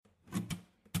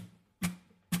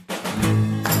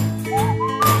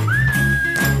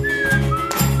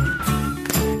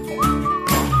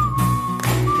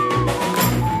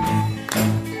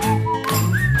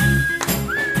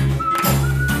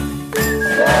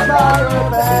Fire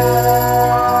Band.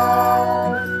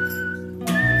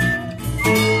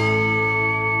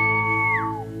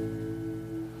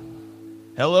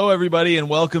 Hello, everybody, and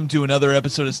welcome to another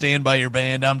episode of Stand By Your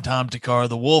Band. I'm Tom Takar,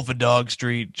 the Wolf of Dog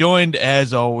Street, joined,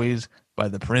 as always, by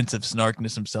the Prince of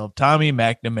Snarkness himself, Tommy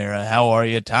McNamara. How are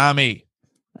you, Tommy?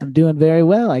 I'm doing very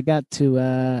well. I got to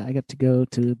go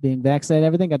to being vaccinated and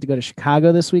everything. Got to go to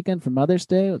Chicago this weekend for Mother's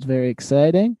Day. It was very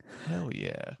exciting. Hell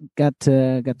yeah. Got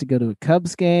to go to a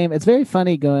Cubs game. It's very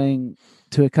funny going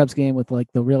to a Cubs game with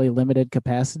like the really limited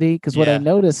capacity, because what I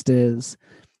noticed is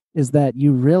that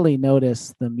you really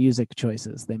notice the music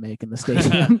choices they make in the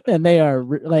stadium. And they are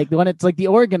like, when it's like the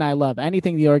organ, I love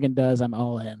anything the organ does, I'm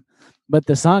all in. But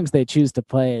the songs they choose to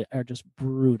play are just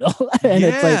brutal. And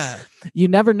it's like, you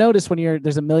never notice when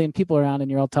there's a million people around and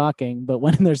you're all talking, but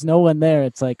when there's no one there,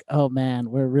 it's like, oh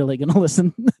man, we're really going to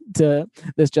listen to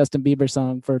this Justin Bieber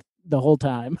song for the whole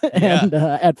time and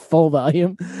at full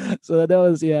volume. So that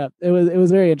was, it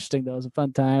was very interesting though. It was a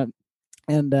fun time.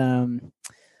 And,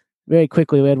 very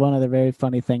quickly, we had one other very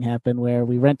funny thing happen where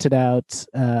we rented out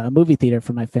a movie theater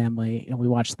for my family, and we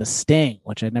watched The Sting,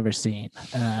 which I'd never seen.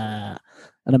 An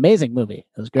amazing movie.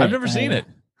 It was great. I've never seen it.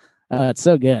 It's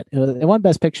so good. It won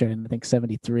Best Picture in, I think,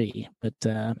 1973.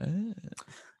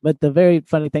 But the very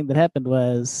funny thing that happened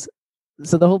was,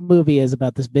 so the whole movie is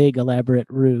about this big, elaborate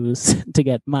ruse to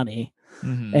get money.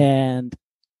 Mm-hmm. And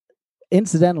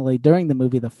incidentally, during the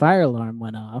movie, the fire alarm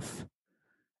went off.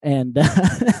 And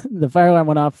the fire alarm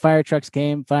went off, fire trucks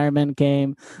came, firemen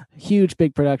came, huge,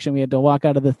 big production. We had to walk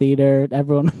out of the theater.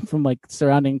 Everyone from like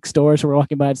surrounding stores were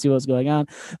walking by to see what was going on.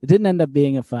 It didn't end up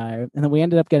being a fire. And then we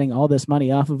ended up getting all this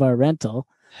money off of our rental.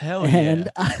 Hell and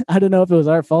I don't know if it was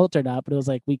our fault or not, but it was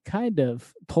like we kind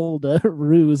of pulled a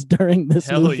ruse during this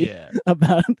movie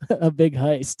about a big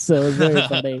heist. So it was very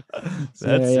funny.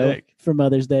 That's sick. For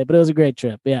Mother's Day, but it was a great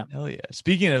trip. Yeah. Hell yeah.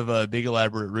 Speaking of a big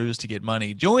elaborate ruse to get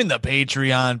money, join the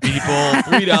Patreon, people.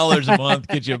 $3 a month,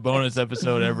 get you a bonus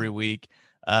episode every week.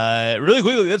 Really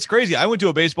quickly, that's crazy. I went to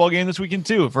a baseball game this weekend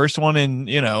too. First one in,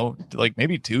 like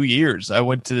maybe 2 years. I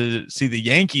went to see the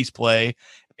Yankees play.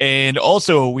 And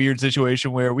also a weird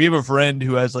situation where we have a friend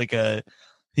who has a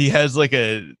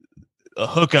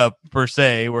hookup per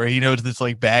se, where he knows this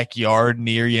like backyard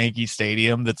near Yankee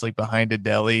Stadium that's like behind a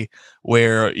deli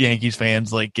where Yankees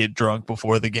fans like get drunk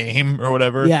before the game or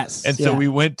whatever. Yes. And so we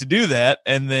went to do that,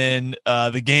 and then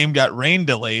the game got rain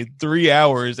delayed 3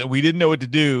 hours, and we didn't know what to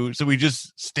do, so we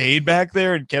just stayed back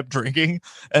there and kept drinking.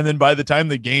 And then by the time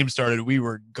the game started, we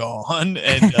were gone.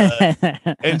 And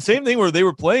and same thing where they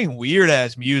were playing weird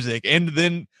ass music, and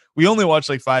then we only watched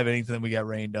like 5 innings, and then we got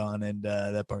rained on, and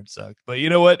that part sucked. But you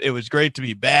know what? It was great to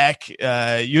be back. You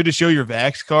had to show your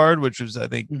Vax card, which was, I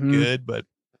think, good. But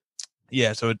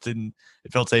yeah, so it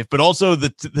felt safe. But also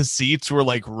the seats were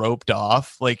like roped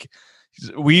off. Like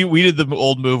we did the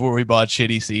old move where we bought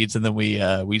shitty seats, and then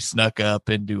we snuck up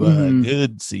into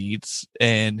good seats.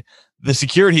 And the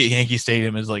security at Yankee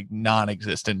Stadium is like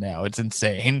non-existent now. It's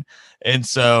insane. And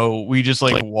so we just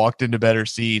like walked into better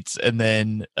seats, and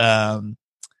then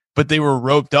but they were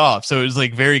roped off. So it was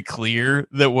like very clear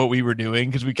that what we were doing,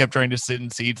 because we kept trying to sit in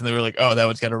seats and they were like, oh, that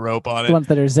one's got a rope on it. The ones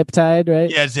that are zip tied, right?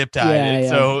 Yeah, zip tied. Yeah.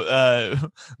 So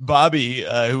Bobby,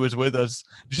 who was with us,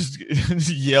 just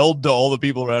yelled to all the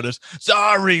people around us,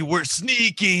 sorry, we're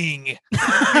sneaking.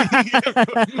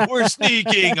 We're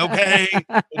sneaking, okay?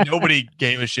 And nobody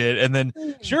gave a shit. And then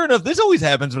sure enough, this always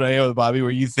happens when I am with Bobby,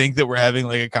 where you think that we're having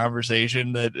like a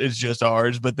conversation that is just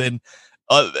ours, but then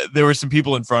there were some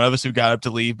people in front of us who got up to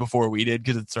leave before we did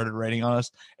because it started raining on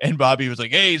us. And Bobby was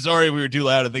like, hey, sorry, we were too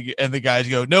loud. And the guys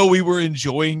go, no, we were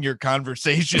enjoying your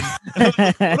conversation. What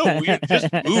a weird, just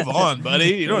move on, buddy.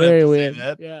 You don't have to say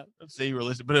that. Yeah. Don't say you were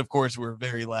listening. But of course, we're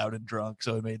very loud and drunk,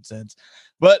 so it made sense.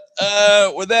 But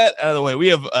with that out of the way, we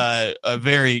have a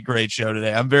very great show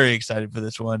today. I'm very excited for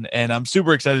this one. And I'm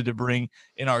super excited to bring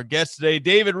in our guest today.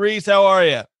 David Reese, how are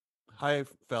you? Hi,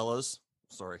 fellas.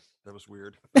 Sorry. That was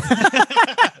weird.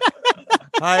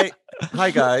 Hi,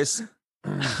 guys.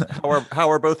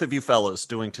 How are both of you fellas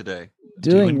doing today?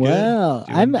 Doing well.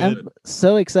 I'm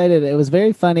so excited. It was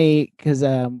very funny because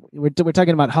we're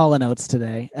talking about Hall & Oates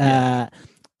today. And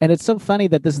it's so funny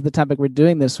that this is the topic we're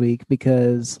doing this week,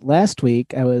 because last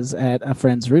week I was at a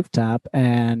friend's rooftop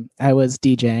and I was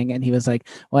DJing, and he was like,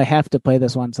 well, I have to play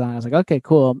this one song. I was like, okay,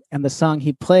 cool. And the song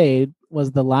he played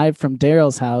was the Live from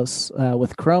Daryl's House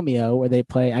with Chromeo, where they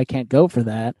play I Can't Go For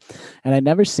That. And I'd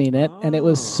never seen it. And it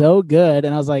was so good.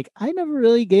 And I was like, I never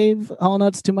really gave Hall &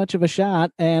 Oates too much of a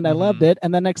shot. And I loved it.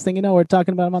 And the next thing you know, we're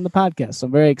talking about him on the podcast. So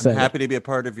I'm very excited. I'm happy to be a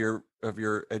part of your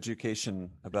education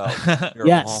about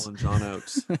Daryl Hall and John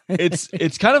Oates.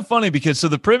 It's kind of funny because so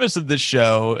the premise of this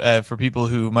show, for people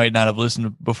who might not have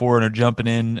listened before and are jumping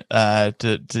in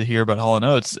to hear about Hall &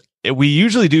 Oates, we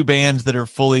usually do bands that are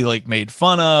fully like made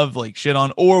fun of, like shit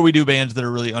on, or we do bands that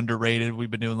are really underrated.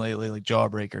 We've been doing lately, like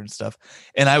Jawbreaker and stuff.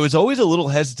 And I was always a little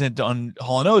hesitant on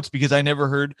Hall & Oates because I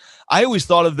always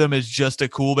thought of them as just a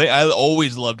cool band. I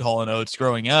always loved Hall & Oates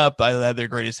growing up. I had their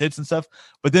greatest hits and stuff.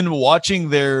 But then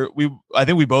watching I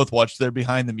think we both watched their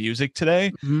Behind the Music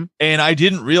today. Mm-hmm. And I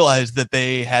didn't realize that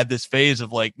they had this phase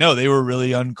of like, no, they were really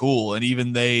uncool. And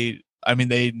even they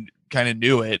kind of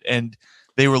knew it. And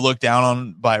they were looked down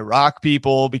on by rock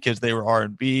people because they were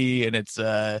R&B, and it's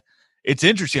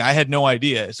interesting. I had no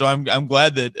idea, so I'm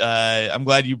glad that I'm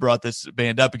glad you brought this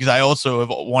band up because I also have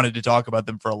wanted to talk about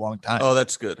them for a long time. Oh,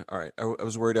 that's good. All right, I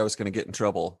was worried I was going to get in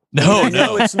trouble. No,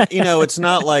 it's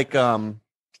not like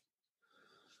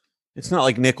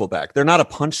Nickelback. They're not a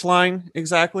punchline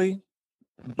exactly,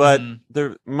 but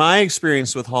my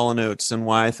experience with Hall & Oates and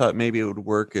why I thought maybe it would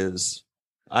work is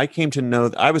I came to know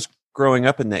that I was growing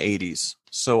up in the 80s.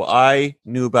 So I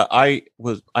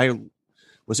was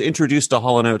introduced to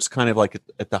Hall & Oates kind of like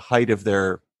at the height of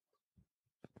their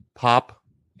pop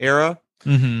era.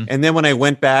 Mm-hmm. And then when I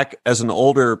went back as an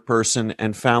older person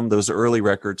and found those early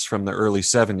records from the early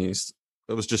 70s,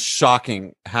 it was just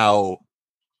shocking how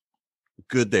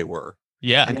good they were.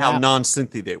 Yeah. And how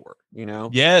non-synthy they were, you know?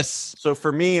 Yes. So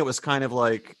for me, it was kind of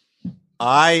like,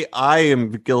 I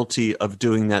am guilty of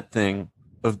doing that thing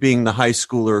of being the high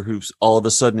schooler who's all of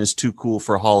a sudden is too cool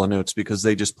for Hall & Oates because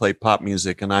they just play pop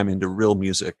music and I'm into real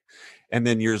music. And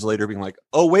then years later being like,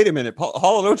 oh, wait a minute.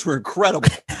 Hall & Oates were incredible.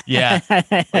 Yeah.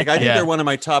 Like I think they're one of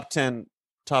my top 10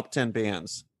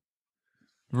 bands.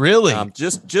 Really?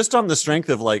 Just on the strength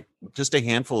of like just a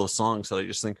handful of songs that I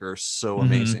just think are so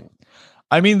amazing.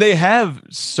 I mean, they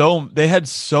had so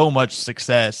much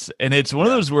success, and it's one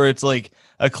of those where it's like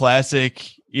a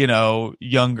classic,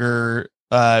 younger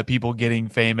people getting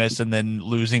famous and then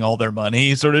losing all their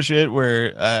money sort of shit,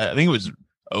 where I think it was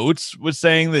Oates was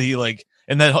saying that he like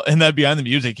in that Behind the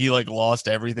Music he like lost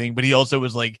everything, but he also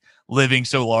was like living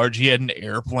so large he had an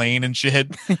airplane and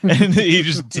shit and he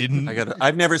just didn't.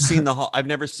 I've never seen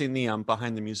the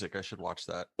Behind the Music. I should watch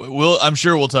that. I'm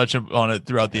sure we'll touch on it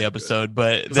throughout the episode,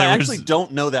 but I actually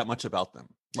don't know that much about them.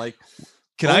 Like,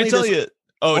 can I tell you?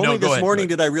 Oh, only no, this morning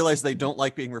did I realize they don't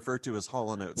like being referred to as Hall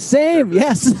 & Oates. Same,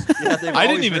 yes. Yeah, I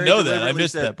didn't even know that. I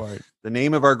missed that part. The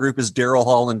name of our group is Daryl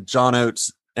Hall and John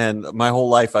Oates, and my whole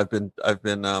life I've been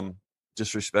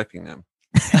disrespecting them.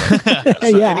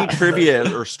 So any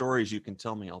trivia or stories you can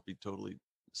tell me, I'll be totally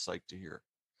psyched to hear.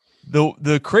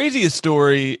 The craziest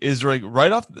story is right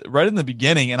in the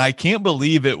beginning, and I can't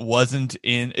believe it wasn't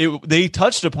in it. They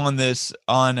touched upon this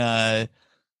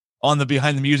on the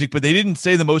Behind the Music, but they didn't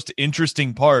say the most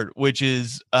interesting part, which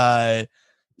is so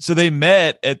they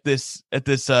met at this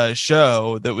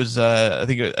show that was I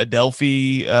think a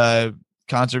Delphi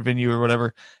concert venue or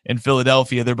whatever in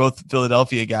Philadelphia. They're both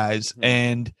Philadelphia guys,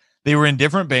 and they were in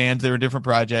different bands, they were in different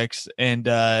projects, and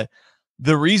the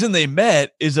reason they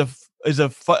met is a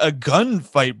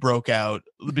gunfight broke out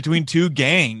between two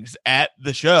gangs at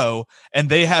the show, and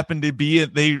they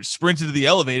sprinted to the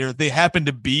elevator. They happened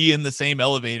to be in the same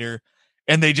elevator,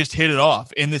 and they just hit it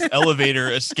off in this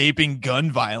elevator, escaping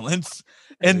gun violence.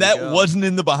 And that wasn't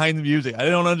in the Behind the Music. I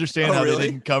don't understand how they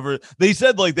didn't cover. They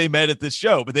said like they met at this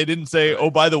show, but they didn't say,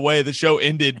 oh, by the way, the show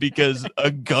ended because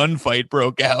a gunfight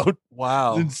broke out.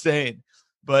 Wow. It's insane.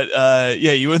 But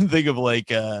you wouldn't think of like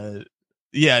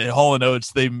Hall &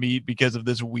 Oates, they meet because of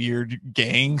this weird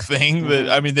gang thing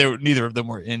that, I mean, neither of them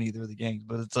were in either of the gangs,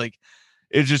 but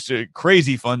it's just a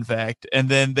crazy fun fact. And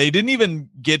then they didn't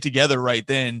even get together right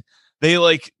then. They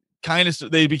like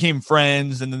they became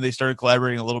friends, and then they started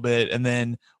collaborating a little bit. And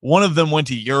then one of them went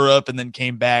to Europe and then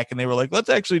came back, and they were like, let's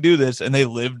actually do this. And they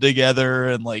lived together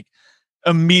and like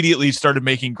immediately started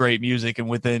making great music. And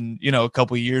within, a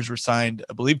couple of years were signed,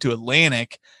 I believe, to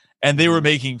Atlantic. And they were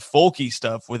making folky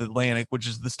stuff with Atlantic, which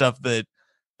is the stuff that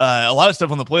a lot of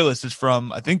stuff on the playlist is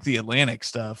from, I think, the Atlantic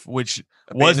stuff, which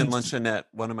wasn't Luncheonette,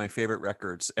 one of my favorite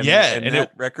records. And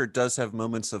that record does have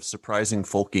moments of surprising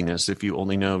folkiness if you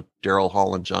only know Daryl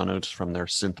Hall and John Oates from their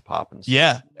synth pop and stuff.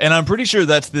 Yeah, and I'm pretty sure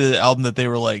that's the album that they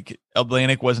were like,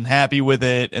 Atlantic wasn't happy with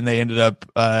it, and they ended up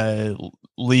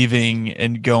leaving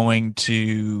and going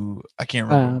to, I can't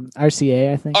remember.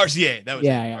 RCA, I think. RCA, that was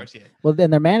RCA. Well,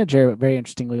 then their manager, very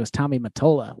interestingly, was Tommy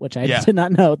Mottola, which I did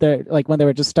not know. They're like when they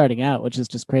were just starting out, which is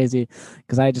just crazy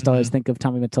because I just always think of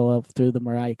Tommy Mottola through the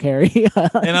Mariah Carey.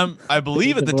 And I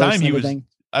believe at the time he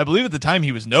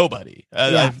was nobody.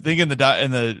 I think in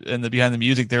the behind the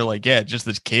music, they're like, yeah, just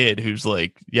this kid who's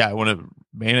like, yeah, I want to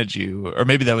manage you, or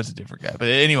maybe that was a different guy. But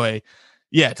anyway,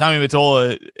 yeah, Tommy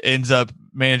Mottola ends up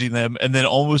managing them, and then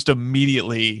almost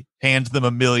immediately hands them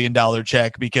 $1 million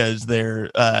check because they're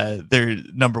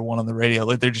number one on the radio.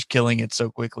 Like they're just killing it so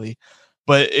quickly.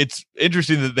 But it's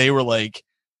interesting that they were like,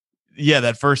 yeah,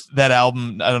 that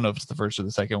album. I don't know if it's the first or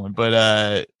the second one,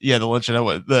 but yeah, the Lunch and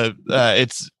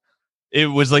it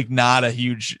was like not a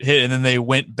huge hit, and then they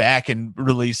went back and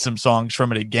released some songs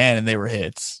from it again, and they were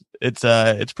hits.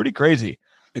 It's pretty crazy.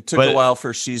 It took a while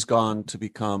for "She's Gone" to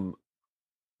become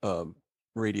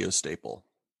radio staple.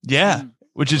 Yeah,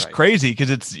 which is crazy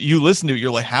because you listen to it,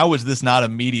 you're like, how is this not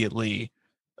immediately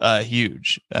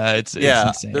huge? It's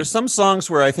insane. There's some songs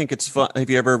where I think it's fun. Have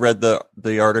you ever read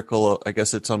the article? I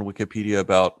guess it's on Wikipedia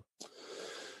about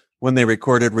when they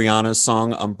recorded Rihanna's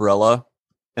song "Umbrella"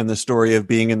 and the story of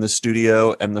being in the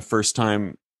studio and the first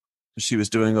time she was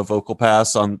doing a vocal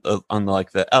pass on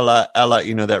like the Ella,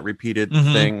 that repeated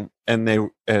thing. And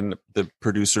the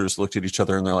producers looked at each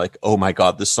other and they're like, oh my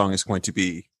God, this song is going to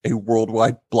be a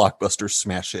worldwide blockbuster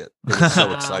smash hit. They were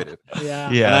so excited. Yeah.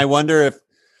 And I wonder if,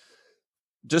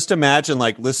 just imagine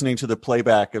like listening to the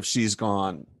playback of "She's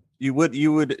Gone." You would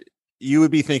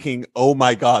be thinking, oh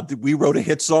my God, we wrote a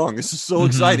hit song. This is so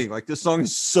exciting. Like this song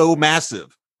is so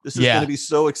massive. This is going to be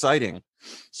so exciting.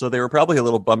 So they were probably a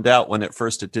little bummed out when at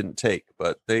first it didn't take,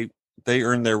 but they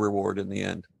earned their reward in the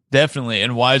end. Definitely,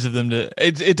 and wise of them to.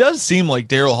 It does seem like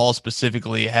Daryl Hall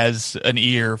specifically has an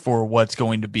ear for what's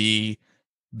going to be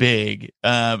big.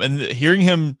 And hearing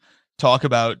him talk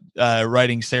about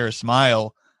writing "Sarah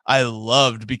Smile," I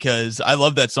loved because I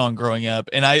loved that song growing up,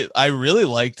 and I really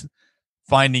liked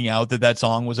finding out that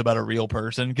song was about a real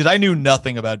person because I knew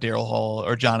nothing about Daryl Hall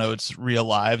or John Oates' real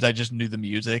lives. I just knew the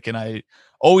music, and I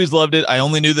always loved it. I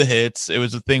only knew the hits. It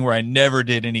was a thing where I never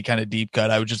did any kind of deep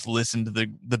cut. I would just listen to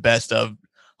the best of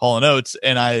Hall and Oates,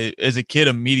 and I, as a kid,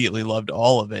 immediately loved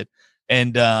all of it.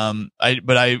 And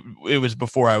it was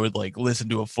before I would like listen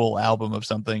to a full album of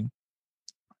something,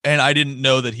 and I didn't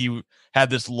know that he had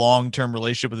this long-term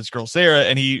relationship with this girl Sarah,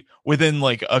 and he, within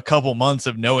like a couple months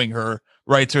of knowing her,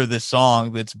 writes her this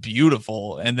song that's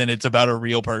beautiful, and then it's about a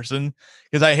real person.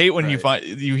 Because I hate when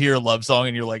you hear a love song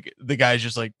and you're like, the guy's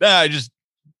just like, I just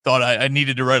thought I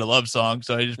needed to write a love song,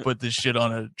 so I just put this shit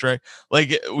on a track.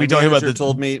 Like my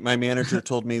manager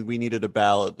told me we needed a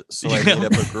ballad, so I made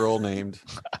up a girl named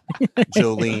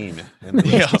Jolene, and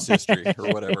the rest is history, or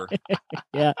whatever.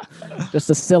 Yeah, just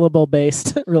a syllable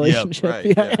based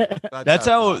relationship. That's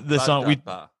how the song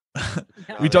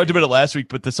we talked about it last week,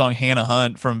 but the song Hannah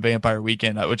Hunt from Vampire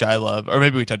Weekend, which I love, or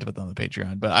maybe we talked about that on the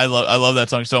Patreon, but I love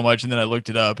that song so much. And then I looked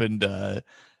it up, and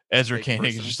Ezra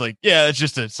Koenig is just like, yeah, it's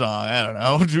just a song. I don't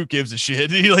know. Who gives a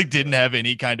shit? He like didn't have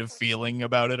any kind of feeling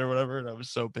about it or whatever. And I was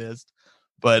so pissed.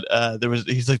 But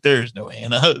he's like, there's no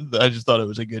Hannah. I just thought it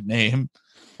was a good name.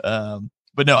 But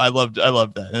no, I loved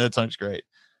that. And that song's great.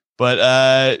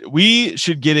 But we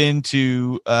should get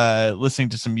into listening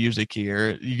to some music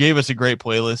here. You gave us a great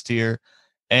playlist here.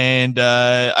 And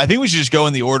I think we should just go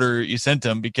in the order you sent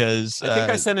them because I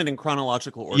think I sent it in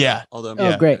chronological order. Yeah.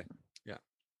 Although, great.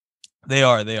 They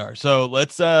are. So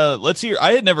let's hear.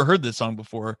 I had never heard this song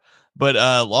before, but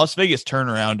Las Vegas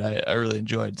Turnaround I really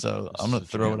enjoyed. So I'm gonna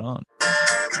throw it on.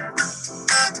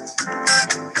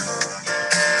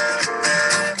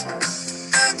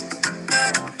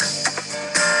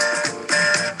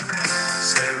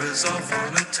 Sarah's off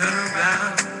on a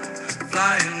turnaround,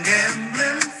 flying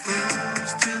gambling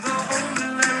fools to the Holy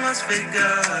Land, Las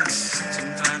Vegas.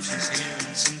 Sometimes she's here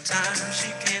and sometimes she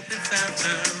can't be found.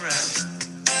 Turn around.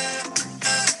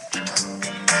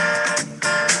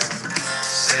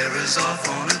 Sarah's off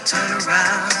on a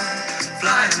turnaround,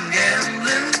 flying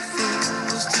gambling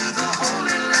fools to the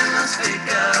Holy Land, Las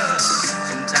Vegas.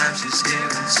 Sometimes she's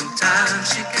here and sometimes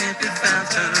she can't be found.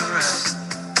 Turn around.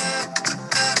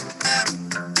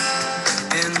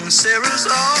 And Sarah's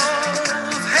off,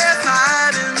 head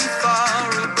hiding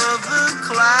far above the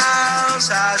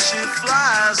clouds. How she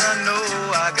flies, I know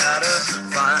I gotta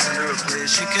find her a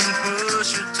place she can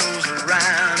push her toes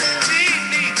around. And she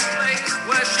needs a place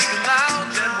where she can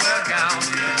lounge and work out.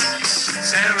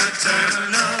 Sarah,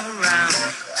 turn around,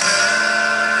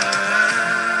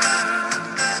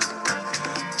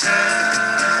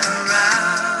 turn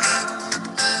around.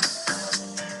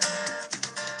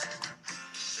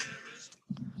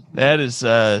 That is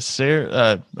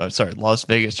Sarah. Sorry, Las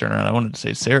Vegas Turnaround. I wanted to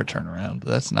say Sarah Turnaround, but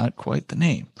that's not quite the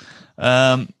name.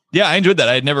 Yeah, I enjoyed that.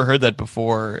 I had never heard that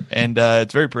before, and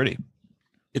it's very pretty.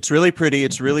 It's really pretty.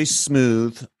 It's really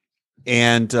smooth,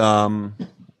 and the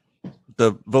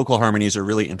vocal harmonies are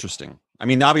really interesting. I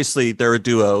mean, obviously they're a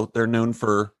duo. They're known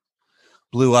for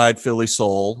blue-eyed Philly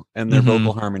soul and their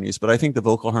vocal harmonies, but I think the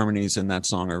vocal harmonies in that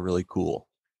song are really cool.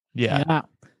 Yeah.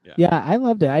 Yeah, I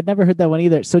loved it. I'd never heard that one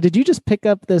either. So did you just pick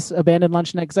up this Abandoned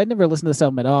Luncheonette? Because I'd never listened to this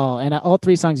album at all. And all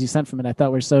 3 songs you sent from it I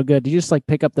thought were so good. Did you just like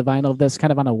pick up the vinyl of this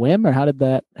kind of on a whim, or how did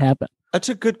that happen? That's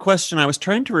a good question. I was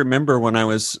trying to remember when I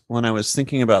was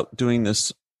thinking about doing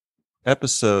this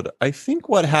episode. I think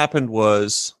what happened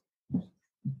was,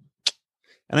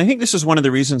 and I think this is one of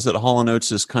the reasons that Hall &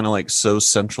 Oates is kind of like so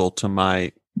central to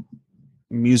my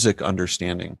music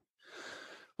understanding.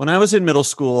 When I was in middle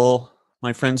school,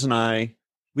 my friends and I,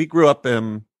 we grew up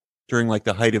during like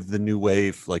the height of the new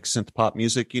wave, like synth pop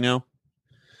music,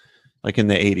 like in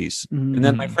the 80s. Mm-hmm. And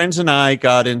then my friends and I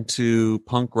got into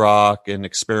punk rock and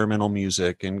experimental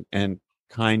music and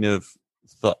kind of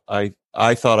thought I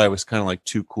thought I was kind of like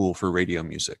too cool for radio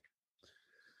music.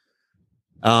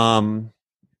 And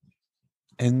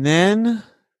then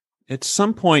at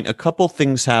some point, a couple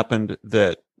things happened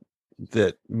that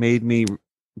made me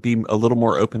be a little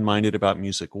more open-minded about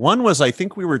music. One was, I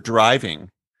think we were driving.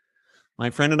 My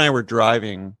friend and I were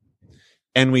driving,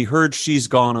 and we heard She's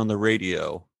Gone on the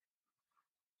radio.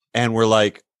 And we're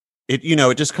like, it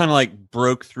just kind of like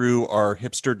broke through our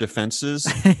hipster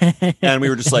defenses. And we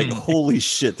were just like, holy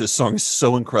shit, this song is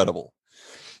so incredible.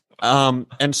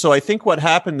 And so I think what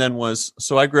happened then was,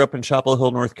 so I grew up in Chapel Hill,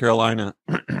 North Carolina,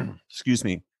 excuse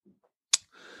me,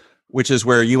 which is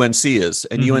where UNC is.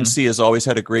 And UNC has always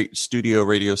had a great student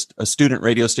radio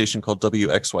station called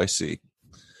WXYC.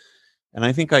 And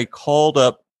I think I called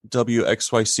up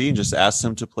WXYC and just asked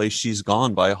them to play She's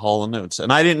Gone by Hall & Oates.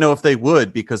 And I didn't know if they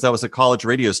would, because that was a college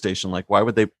radio station. Like, why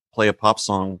would they play a pop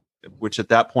song, which at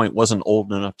that point wasn't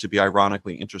old enough to be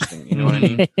ironically interesting? You know what I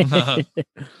mean?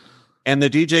 And the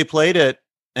DJ played it,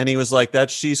 and he was like,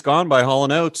 that's She's Gone by Hall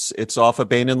 & Oates. It's off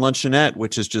Abandoned Luncheonette,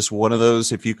 which is just one of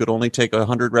those, if you could only take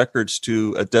 100 records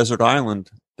to a desert island,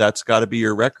 that's got to be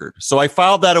your record. So I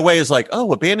filed that away as like,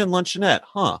 oh, Abandoned Luncheonette.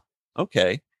 Huh.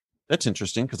 Okay. That's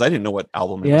interesting, because I didn't know what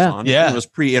album it was on. Yeah. It was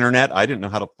pre-internet. I didn't know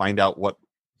how to find out what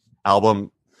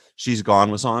album She's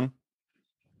Gone was on.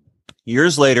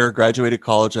 Years later, graduated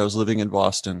college. I was living in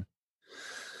Boston.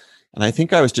 And I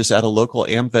think I was just at a local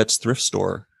AmVets thrift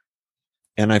store.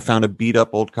 And I found a beat up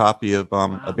old copy of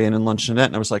Abandoned Luncheonette.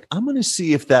 And I was like, I'm going to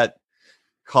see if that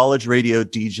college radio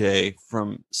DJ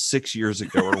from 6 years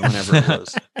ago or whenever it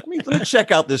was, let me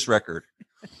check out this record.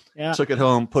 Yeah. Took it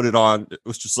home, put it on. It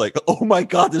was just like, oh my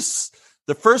God,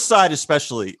 the first side,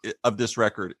 especially of this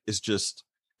record, is just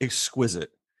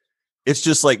exquisite. It's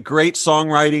just like great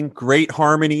songwriting, great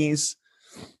harmonies,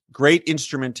 great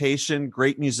instrumentation,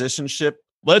 great musicianship.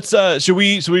 Let's should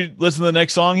we listen to the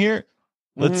next song here?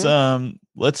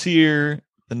 Let's hear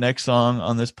the next song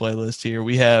on this playlist here.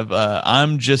 We have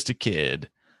I'm Just a Kid.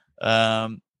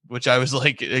 Which I was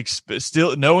like,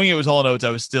 still knowing it was Hall & Oates, I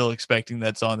was still expecting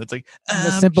that song. That's like the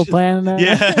Simple Plan.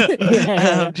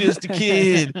 Yeah, I'm just a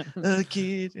kid, a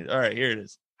kid. All right, here it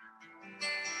is.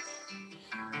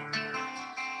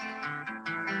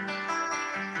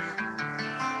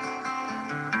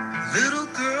 Little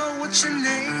girl, what's your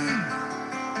name?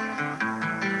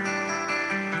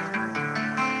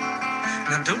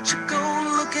 Now don't you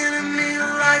go looking at me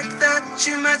like that.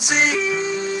 You might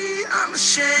say I'm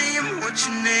ashamed. What's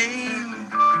your name?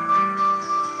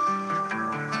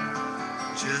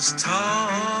 Just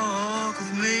talk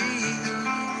with me.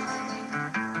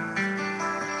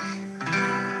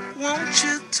 Won't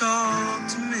you talk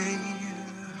to me?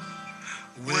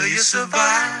 Will you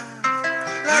survive?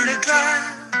 Learn to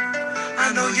drive.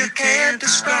 I know you can't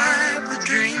describe the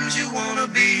dreams you want to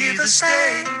be. Either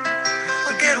stay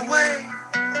or get away.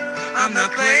 I'm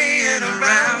not playing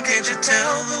around, can't you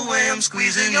tell the way I'm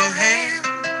squeezing your hand?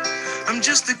 I'm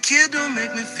just a kid, don't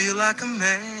make me feel like a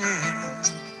man.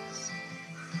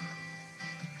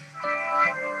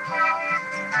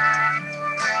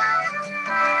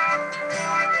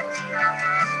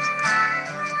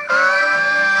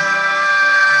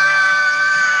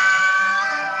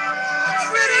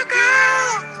 Pretty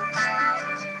girl,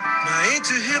 now ain't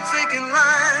you hip faking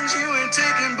lines you ain't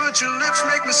taking, but your lips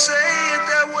make me say it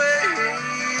that way.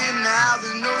 Now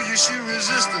there's no use you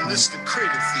resisting. This is the cradle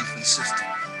thief system.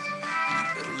 You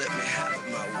better let me have it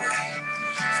my way.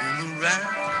 Fool around.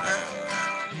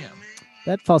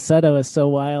 That falsetto is so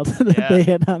wild that they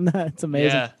hit on that. It's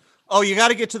amazing. Yeah. Oh, you got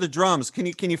to get to the drums. Can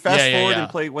you fast forward yeah. and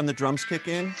play when the drums kick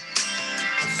in?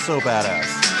 So badass.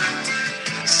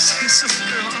 Say something,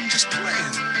 girl, I'm just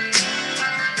playing.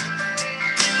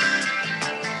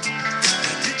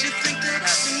 Did you think that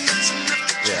I'd be nuts enough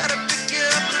to try to pick you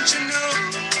up? Don't you know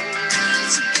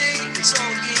it's a game, it's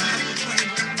all a game that we're playing.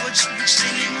 Which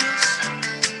singing was?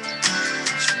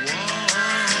 Just walk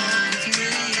with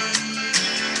me.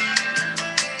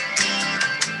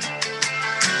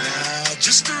 Now,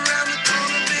 just around the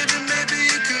corner, baby, maybe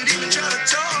you could even try to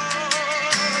talk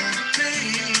with me.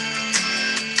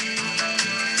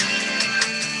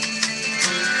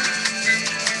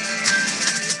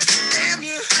 Damn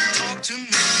you, talk to me.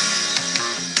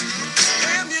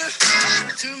 Damn you,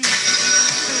 talk to me.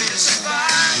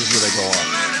 Here's where they go off.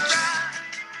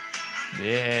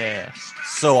 Yeah.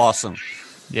 So awesome.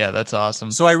 Yeah, that's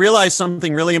awesome. So I realized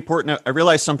something really important.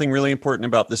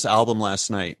 About this album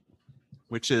last night,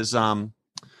 which is one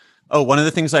of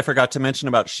the things I forgot to mention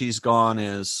about She's Gone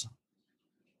is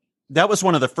that was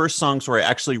one of the first songs where I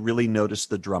actually really noticed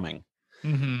the drumming.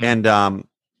 Mm-hmm. And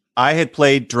I had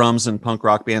played drums in punk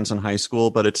rock bands in high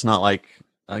school, but it's not like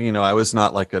I was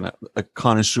not like a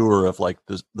connoisseur of like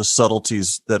the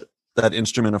subtleties that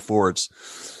instrument affords.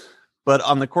 But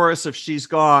on the chorus of She's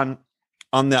Gone,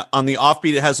 on the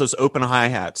offbeat, it has those open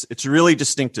hi-hats. It's really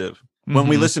distinctive. Mm-hmm. When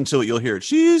we listen to it, you'll hear it.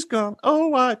 She's gone. Oh,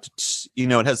 what?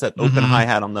 It has that open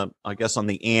hi-hat on the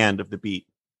and of the beat.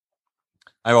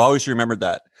 I always remembered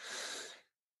that.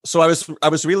 So I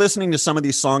was re-listening to some of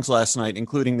these songs last night,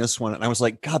 including this one, and I was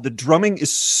like, God, the drumming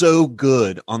is so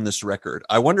good on this record.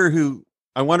 I wonder who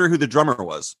the drummer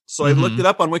was. So I looked it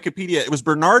up on Wikipedia. It was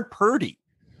Bernard Purdie.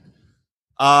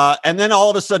 And then all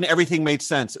of a sudden, everything made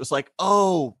sense. It was like,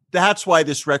 oh, that's why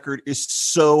this record is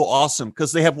so awesome,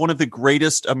 because they have one of the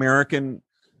greatest American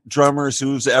drummers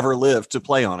who's ever lived to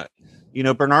play on it.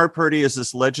 Bernard Purdie is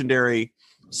this legendary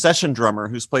session drummer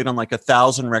who's played on like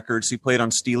 1,000 records. He played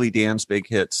on Steely Dan's big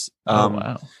hits.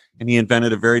 Wow. And he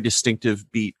invented a very distinctive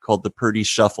beat called the Purdie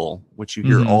Shuffle, which you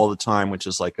hear all the time, which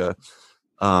is like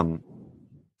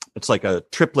it's like a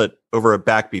triplet over a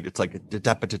backbeat. It's like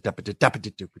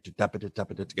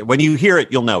when you hear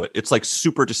it, you'll know it. It's like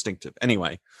super distinctive.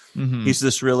 Anyway, he's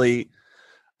this really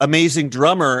amazing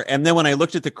drummer. And then when I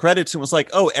looked at the credits and was like,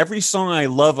 oh, every song I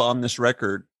love on this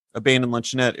record, Abandoned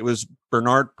Luncheonette, it was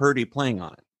Bernard Purdie playing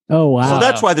on it. Oh, wow. So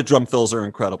that's why the drum fills are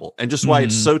incredible and just why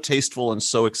it's so tasteful and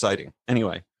so exciting.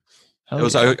 Anyway,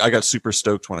 I got super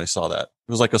stoked when I saw that.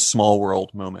 It was like a small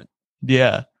world moment.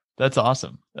 Yeah. That's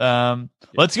awesome.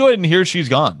 Let's go ahead and hear She's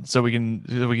Gone so we can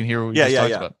hear what we just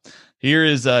talked about.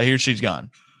 Here She's Gone.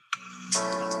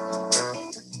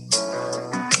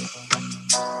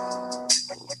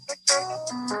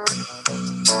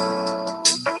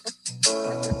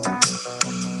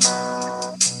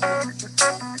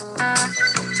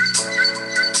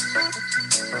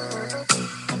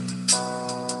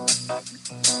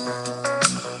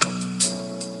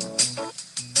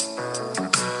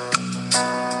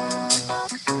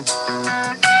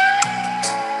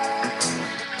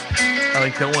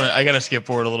 I gotta skip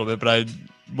forward a little bit, but I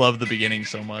love the beginning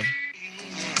so much.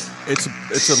 It's a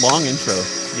long intro.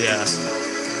 Yeah.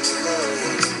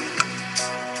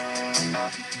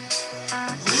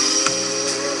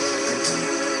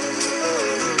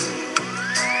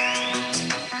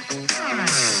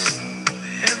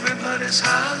 Everybody's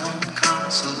high on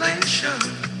consolation.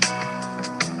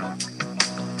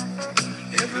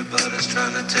 Everybody's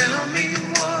trying to tell me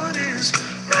what is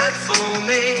right for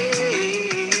me.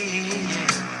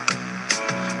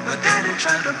 Daddy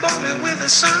tried to bore me with a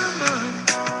sermon,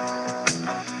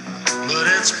 but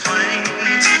it's plain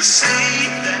to see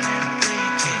that they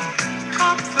can't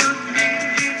comfort me.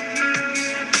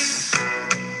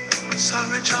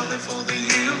 Sorry, Charlie, for the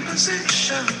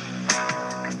imposition.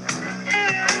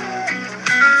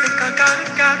 I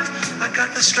think I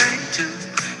got the strength to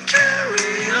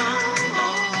carry on.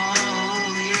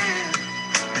 Yeah,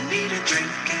 I need a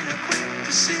drink and a quick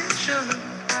decision.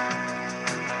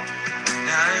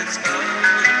 Now it's up to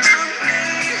me.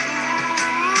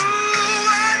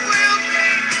 What will be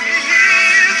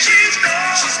if she's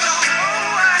gone? She's gone.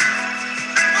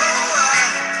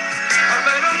 I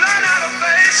better learn how to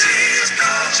face it. She's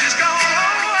gone. She's gone.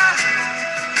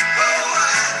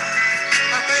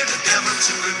 I paid the devil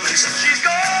to replace her. She's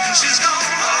gone. She's gone.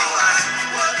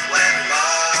 What went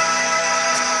wrong?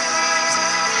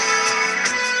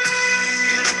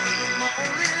 Get up in the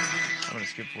morning. I'm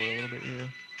gonna skip forward a little bit here.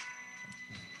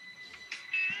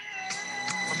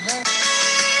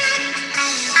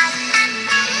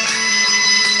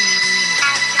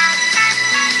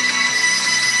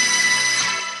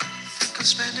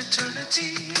 Spend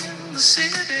eternity in the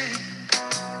city.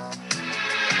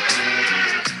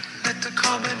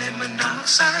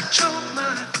 I choke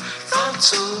my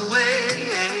thoughts away.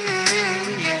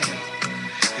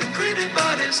 Your pretty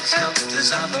body's helped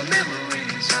as other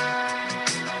memories.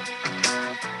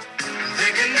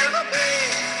 They can never be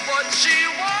what she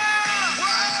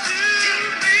was to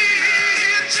me.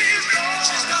 She's gone.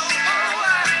 She's gone.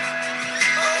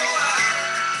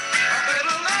 I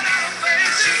better let her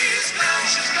face. She's gone.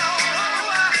 She's gone.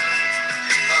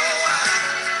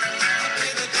 I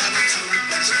paid the devil to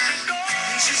replace her.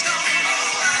 She's gone.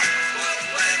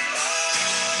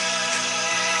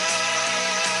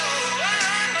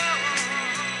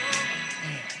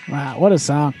 Wow, what a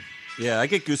song. Yeah, I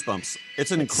get goosebumps.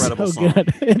 It's an incredible so song.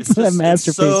 Good. It's a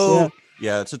masterpiece.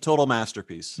 It's a total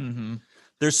masterpiece. Mm-hmm.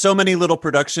 There's so many little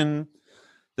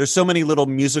there's so many little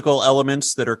musical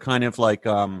elements that are kind of like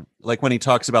when he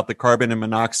talks about the carbon and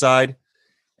monoxide,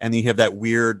 and you have that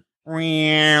weird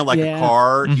like a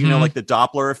car, Mm-hmm. like the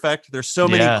Doppler effect. There's so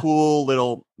many cool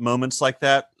little moments like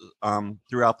that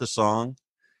throughout the song.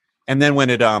 And then when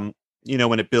it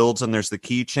when it builds and there's the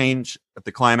key change at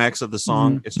the climax of the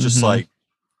song, it's just like,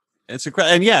 it's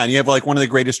incredible. And you have like one of the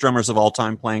greatest drummers of all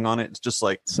time playing on it. It's just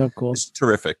like, so cool. It's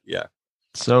terrific. Yeah.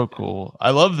 So cool. I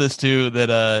love this too,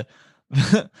 that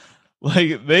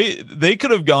like they could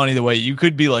have gone either way. You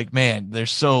could be like, man, they're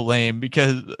so lame,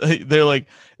 because they're like,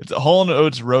 it's Hall &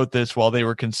 Oates wrote this while they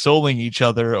were consoling each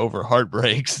other over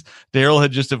heartbreaks. Daryl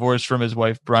had just divorced from his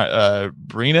wife Bryna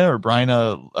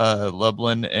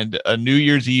Lublin, and a New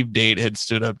Year's Eve date had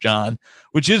stood up John,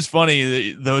 which is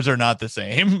funny. Those are not the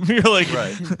same. You're like,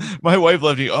 right. My wife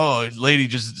left me. Oh, lady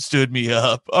just stood me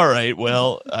up. All right,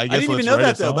 well, I guess I didn't even know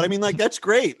that though. But I mean, like, that's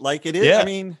great. Like, it is. Yeah. I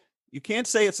mean, you can't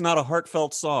say it's not a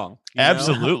heartfelt song.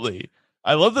 Absolutely.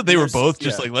 I love that they were both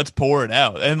just like, let's pour it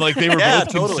out. And like, they were both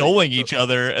consoling each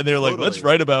other, and they're like, let's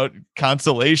write about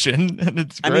consolation. And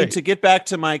it's great. I mean, to get back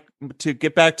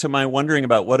to my wondering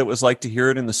about what it was like to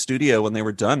hear it in the studio when they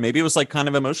were done, maybe it was like kind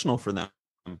of emotional for them.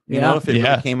 You know, if it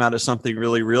really came out of something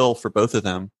really real for both of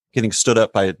them, getting stood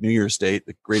up by a New Year's date,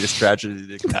 the greatest tragedy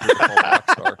that could ever befall a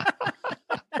rock star.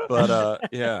 But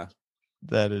yeah.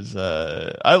 That is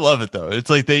I love it though. It's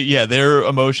like their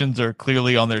emotions are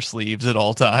clearly on their sleeves at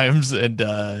all times, and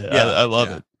I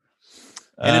love it.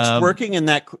 And it's working in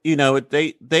that,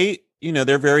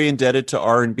 they're very indebted to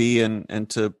R&B and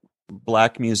to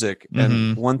black music.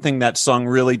 And one thing that song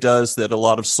really does that a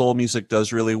lot of soul music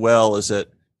does really well is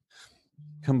it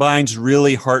combines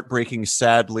really heartbreaking,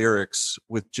 sad lyrics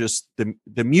with just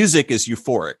the music is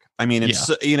euphoric. I mean, it's,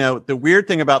 the weird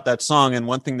thing about that song, and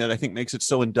one thing that I think makes it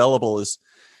so indelible, is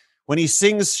when he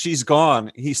sings She's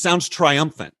Gone, he sounds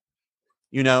triumphant.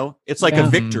 It's like a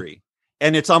victory.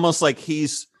 And it's almost like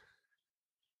it's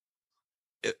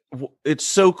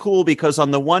so cool, because on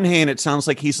the one hand, it sounds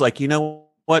like he's like, you know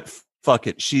what? Fuck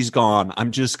it. She's gone. I'm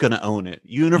just going to own it.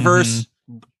 Universe,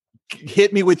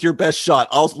 hit me with your best shot.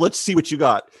 Let's see what you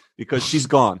got, because she's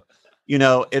gone.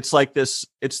 It's like this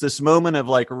moment of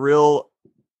like real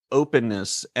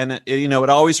openness. And it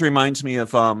always reminds me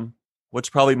of what's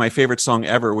probably my favorite song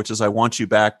ever, which is I Want You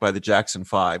Back by the Jackson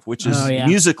 5, which is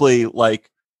musically like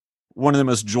one of the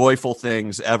most joyful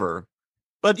things ever.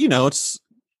 But it's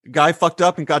guy fucked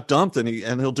up and got dumped, and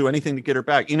he'll do anything to get her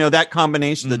back. That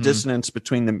combination, the dissonance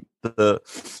between the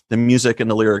music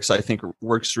and the lyrics, I think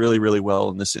works really, really well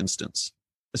in this instance,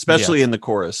 especially in the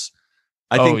chorus.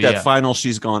 I think that final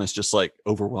She's Gone is just like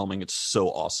overwhelming. It's so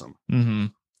awesome. Mm-hmm.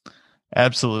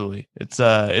 Absolutely. It's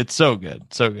so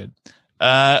good. So good.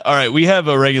 All right. We have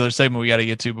a regular segment we got to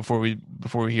get to before we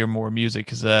hear more music.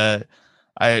 Cause, I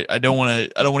don't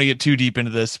want to get too deep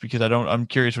into this, because I'm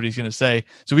curious what he's going to say.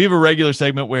 So we have a regular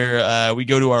segment where we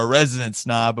go to our resident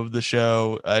snob of the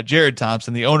show, Jared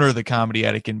Thompson, the owner of the Comedy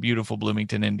Attic in beautiful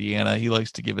Bloomington, Indiana. He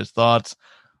likes to give his thoughts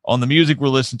on the music we're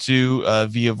listening to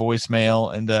via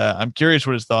voicemail, and I'm curious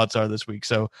what his thoughts are this week.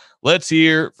 So let's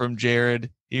hear from Jared.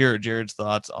 Here are Jared's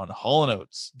thoughts on Hall &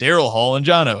 Oates. Daryl Hall and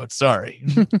John Oates. Sorry.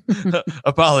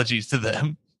 Apologies to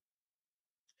them.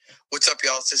 What's up,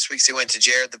 y'all? It's this week's They Went to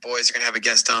Jared. The boys are going to have a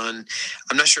guest on.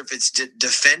 I'm not sure if it's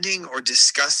defending or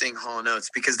discussing Hall & Oates,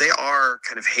 because they are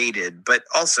kind of hated. But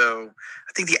also,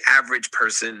 I think the average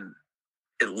person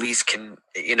at least can,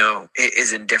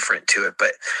 is indifferent to it.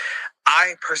 But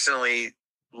I personally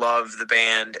love the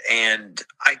band, and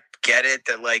I get it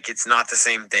that, like, it's not the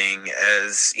same thing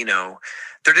as,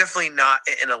 they're definitely not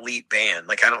an elite band.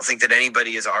 Like, I don't think that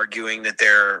anybody is arguing that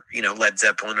they're, Led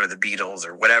Zeppelin or the Beatles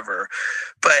or whatever.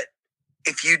 But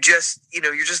if you just,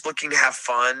 you're just looking to have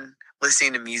fun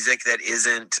listening to music that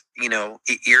isn't,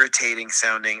 irritating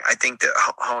sounding, I think that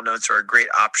Hall & Oates are a great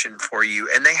option for you.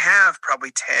 And they have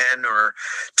probably 10 or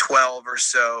 12 or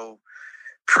so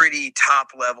pretty top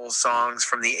level songs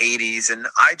from the 80s, and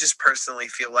I just personally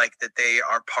feel like that they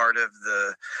are part of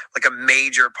the, like, a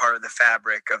major part of the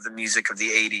fabric of the music of the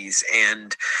 80s.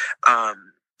 And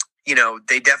you know,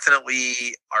 they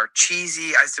definitely are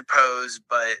cheesy, I suppose,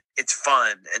 but it's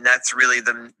fun, and that's really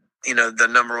the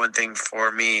number one thing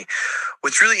for me.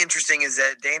 What's really interesting is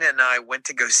that Dana and I went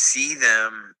to go see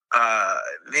them.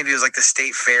 Maybe it was like the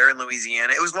State Fair in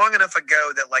Louisiana. It was long enough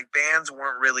ago that like bands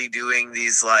weren't really doing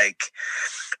these, like,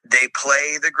 they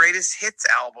play the greatest hits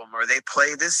album or they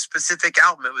play this specific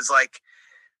album. It was like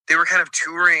they were kind of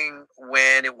touring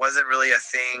when it wasn't really a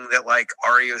thing that like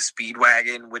REO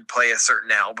Speedwagon would play a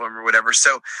certain album or whatever.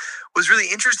 So what was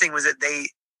really interesting was that they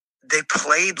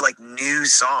played like new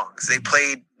songs. They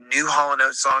played new Hall &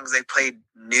 Oates songs. They played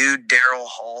new Daryl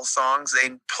Hall songs. They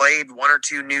played one or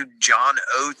two new John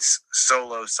Oates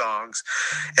solo songs.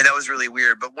 And that was really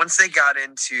weird. But once they got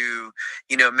into,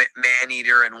 you know,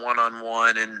 Maneater and One on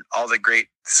One and all the great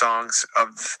songs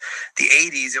of the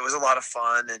 80s, it was a lot of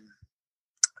fun.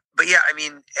 But yeah, I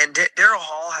mean, and Daryl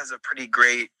Hall has a pretty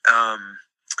great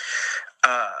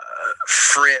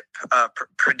Fripp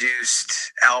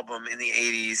produced album in the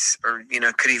 80s, or, you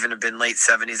know, could even have been late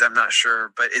 70s, I'm not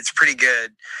sure, but it's pretty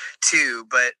good too.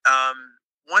 But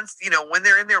once, you know, when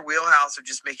they're in their wheelhouse of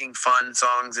just making fun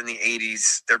songs in the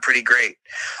 80s, they're pretty great.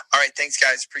 All right, thanks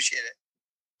guys, appreciate it.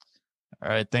 All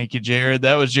right, thank you, Jared.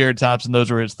 That was Jared Thompson. Those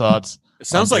were his thoughts. It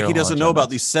sounds like he doesn't know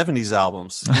about these 70s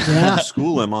albums. Yeah.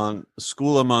 School him on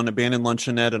Abandoned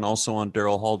Luncheonette and also on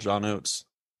Daryl Hall, John Oates.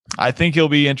 I think he'll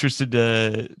be interested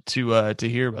to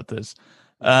hear about this.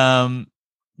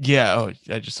 Yeah. Oh,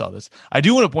 I just saw this. I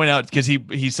do want to point out, because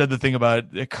he said the thing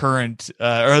about the current,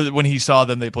 or when he saw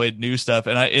them, they played new stuff.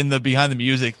 And in the Behind the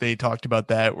Music, they talked about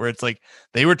that, where it's like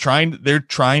they're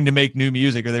trying to make new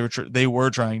music, or they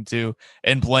were trying to,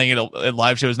 and playing it at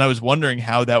live shows. And I was wondering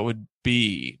how that would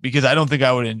be, because I don't think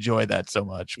I would enjoy that so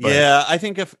much. But yeah, I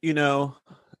think if, you know,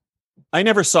 I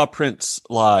never saw Prince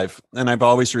live, and I've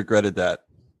always regretted that.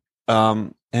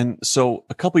 And so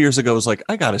a couple years ago, I was like,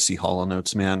 I got to see Hall &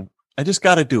 Oates, man. I just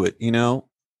got to do it, you know?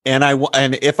 And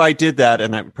if I did that,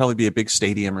 and I'd probably be a big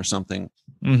stadium or something,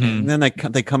 and then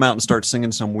they come out and start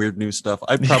singing some weird new stuff,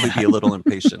 I'd probably be a little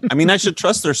impatient. I mean, I should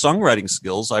trust their songwriting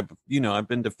skills. I've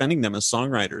been defending them as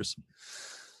songwriters,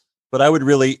 but I would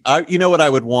really, you know what I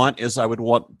would want is, I would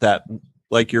want that,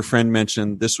 like your friend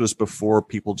mentioned, this was before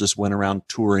people just went around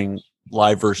touring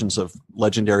live versions of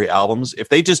legendary albums. If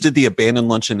they just did the Abandoned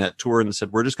Luncheonette tour and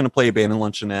said, we're just going to play Abandoned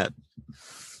Luncheonette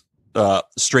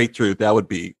straight through, I would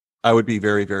be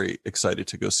very, very excited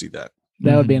to go see that.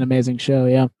 That would be an amazing show.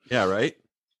 Yeah. Yeah. Right.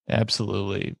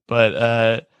 Absolutely.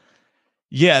 But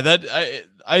yeah,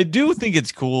 I do think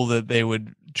it's cool that they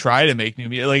would try to make new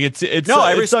music. Like it's no,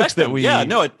 I it respect sucks them. that we, yeah,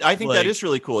 no, I think like, that is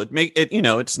really cool. You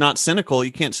know, it's not cynical.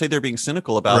 You can't say they're being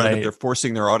cynical about Right. it if they're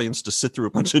forcing their audience to sit through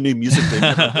a bunch of new music they've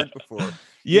never heard before.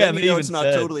 Yeah, Then and you they know even it's not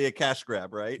said, totally a cash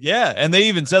grab, right? yeah, and they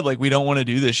even said, like, we don't want to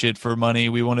do this shit for money.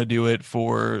 We want to do it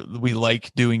we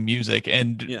like doing music,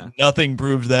 and nothing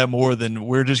proves that more than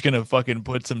we're just gonna fucking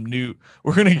put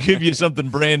we're gonna give you something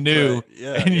brand new, Right.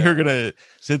 Yeah, and you're gonna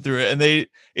sit through it. And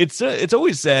it's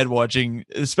always sad watching,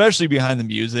 especially Behind the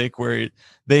Music, where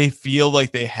they feel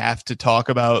like they have to talk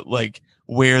about like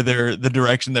where the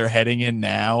direction they're heading in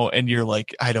now, and you're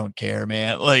like, I don't care,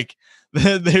 man. Like,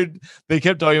 they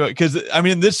kept talking about, because I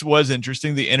mean, this was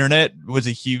interesting. The internet was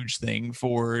a huge thing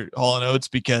for Hall & Oates,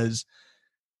 because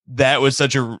that was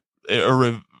such a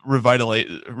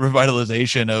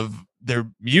revitalization of their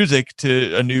music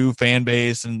to a new fan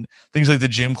base, and things like the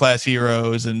Gym Class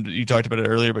Heroes, and you talked about it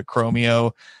earlier, but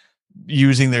Chromeo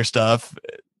using their stuff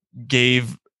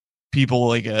gave people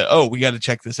like we got to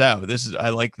check this out. I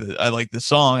like the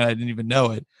song, and I didn't even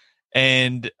know it.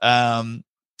 And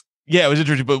yeah, it was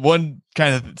interesting. But one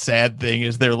kind of sad thing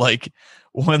is they're like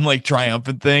one like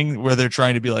triumphant thing where they're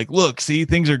trying to be like, look, see,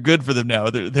 things are good for them now.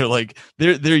 They're like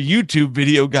their YouTube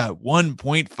video got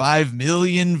 1.5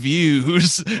 million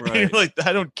views. Right. Like,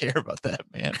 I don't care about that,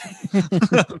 man.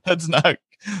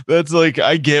 That's like,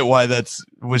 I get why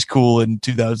was cool in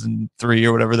 2003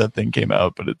 or whatever that thing came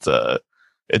out, but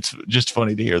it's just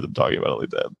funny to hear them talking about it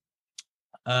like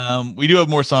that. We do have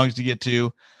more songs to get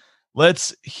to.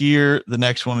 Let's hear the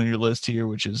next one on your list here,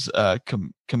 which is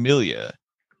Camellia.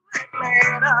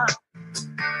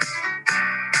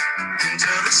 Into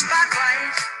the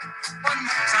spotlight one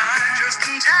more time, just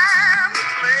in time to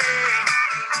play.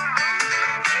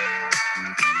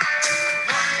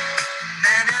 One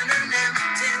man at an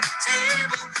empty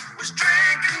table was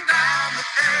drinking down the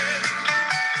pain.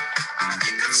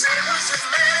 You could say it was his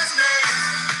last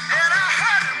name, and I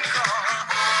heard him call,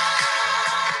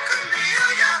 oh,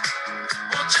 Camellia.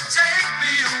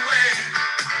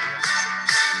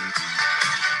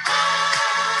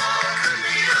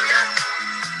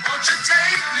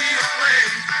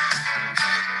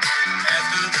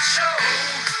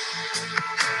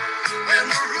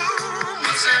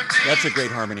 That's a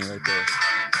great harmony right there.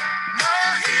 No,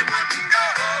 he wouldn't go.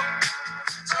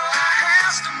 So I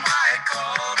asked him why he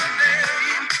called her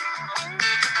name.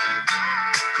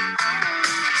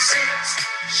 Since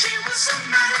she was so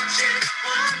magic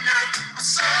one night, I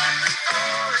saw something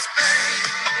for his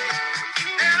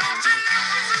pain. And all she knew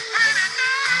was a pretty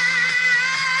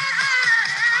name.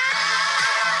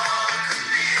 Oh,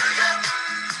 Cornelia,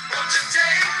 won't you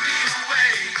take me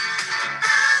away?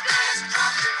 Paradise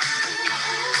dropped.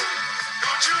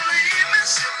 Don't you leave me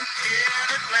sitting here in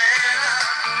Atlanta.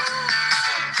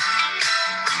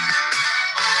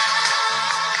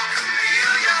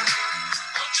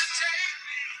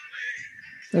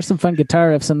 There's some fun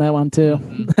guitar riffs in that one too.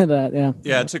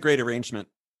 Yeah, it's a great arrangement.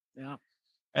 Yeah.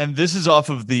 And this is off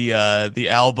of the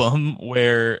album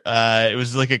where it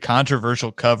was like a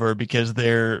controversial cover because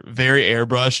they're very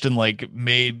airbrushed and like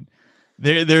made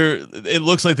it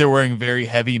looks like they're wearing very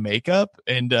heavy makeup.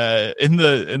 And in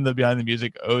the behind the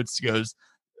music, Oates goes,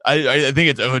 I think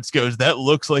it's Oates goes, that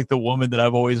looks like the woman that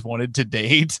I've always wanted to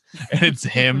date, and it's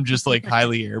him just like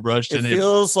highly airbrushed. It and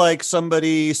feels like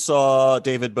somebody saw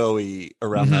David Bowie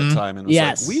around that time and was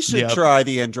Yes. like, we should try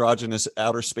the androgynous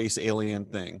outer space alien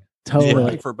thing.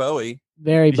 Totally. For Bowie.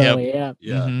 Very Bowie, yeah.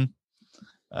 Yeah.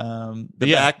 Mm-hmm.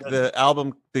 The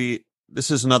album,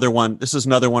 this is another one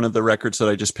of the records that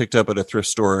I just picked up at a thrift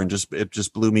store and it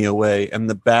just blew me away. And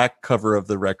the back cover of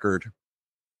the record,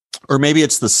 or maybe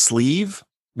it's the sleeve,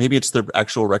 maybe it's the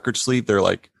actual record sleeve.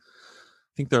 I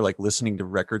think they're like listening to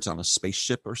records on a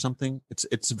spaceship or something.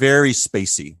 It's very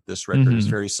spacey. This record is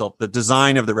very the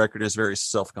design of the record is very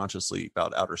self-consciously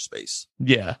about outer space.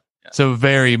 Yeah. So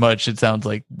very much it sounds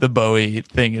like the Bowie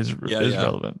thing is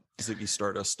relevant. Ziggy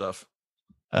Stardust stuff.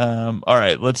 All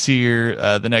right, let's see here.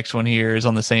 The next one here is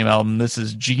on the same album. This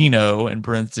is Gino, in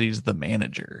parentheses, The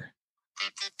Manager.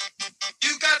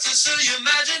 You got to sell your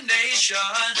imagination.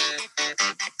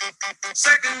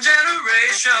 Second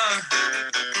generation.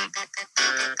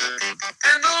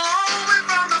 And the long way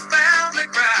from the family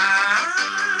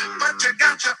crime. But you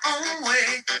got your own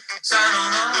way. Sign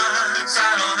on the line,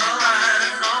 sign on the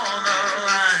line, on the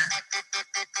line.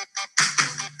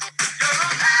 You're a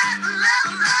bad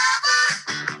little lover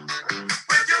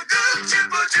with your Gucci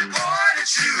booty pointed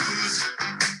shoes.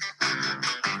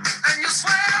 And you're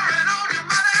swearing on your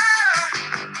mother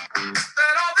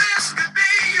that all this could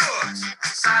be yours.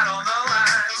 Sign on the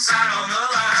line, sign on the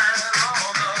line,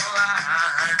 on the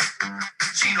line.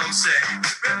 Gino said,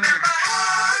 remember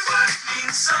hard work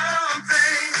means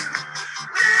something.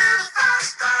 Live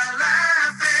fast by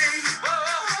laughing. Whoa,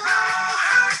 no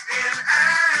hurt in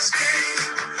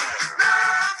asking.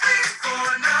 Nothing for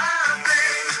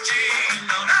nothing.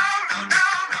 Gino, no, no, no,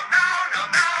 no, no,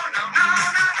 no, no, no, no,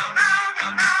 no, no, no,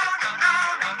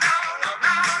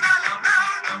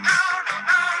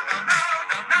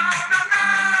 no,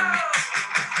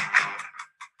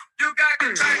 you got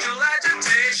contractual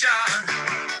agitation.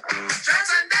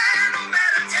 Transcendental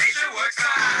meditation works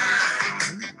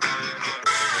fine.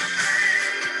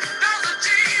 Does a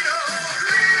Gino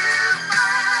live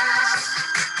fast?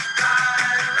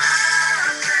 Die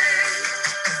laughing.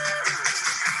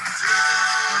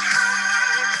 Throw her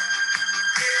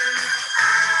in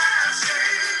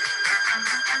asking.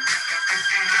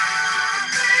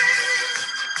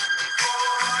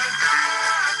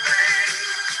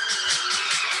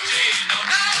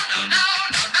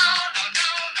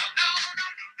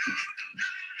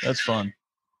 That's fun.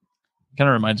 Kind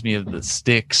of reminds me of the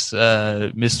Styx,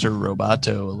 Mr.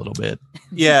 Roboto a little bit.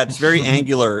 Yeah, it's very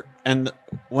angular. And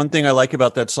one thing I like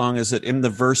about that song is that in the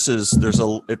verses,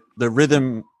 the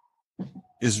rhythm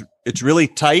it's really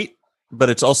tight, but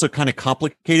it's also kind of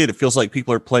complicated. It feels like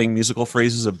people are playing musical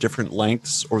phrases of different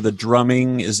lengths, or the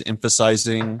drumming is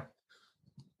emphasizing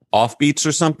offbeats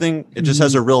or something. It just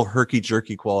has a real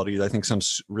herky-jerky quality that I think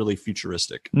sounds really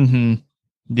futuristic. Mm-hmm.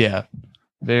 Yeah,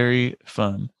 very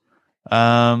fun.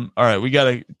 All right, we got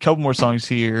a couple more songs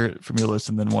here from your list,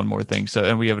 and then one more thing. So,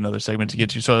 and we have another segment to get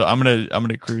to. So, I'm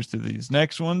gonna cruise through these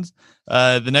next ones.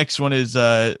 The next one is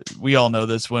we all know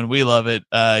this one. We love it.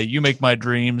 You Make My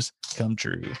Dreams Come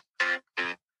True.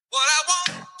 What I want,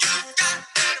 you got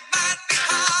that it might be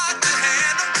hard to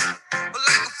handle, but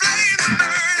like a flame that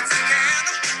burns a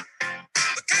candle,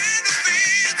 the candle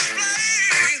feeds the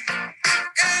flame.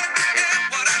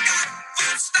 Yeah, what I got,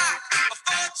 full stock, a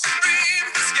thoughts and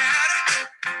dreams to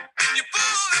scatter, and you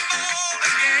pull them all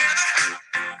together,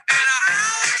 and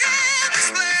I can't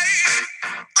explain.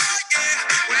 Oh yeah,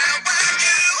 well,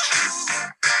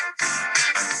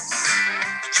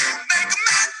 you make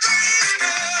my dreams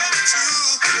come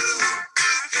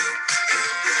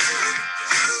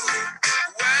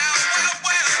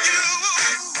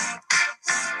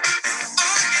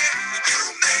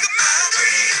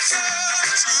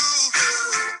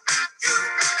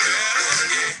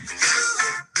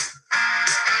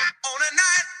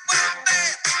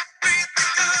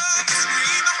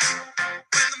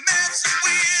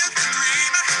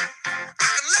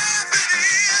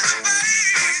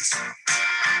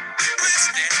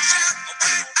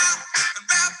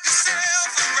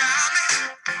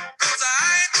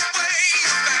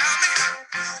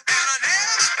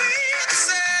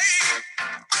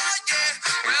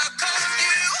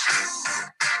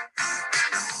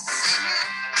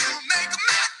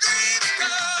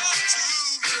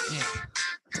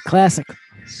classic.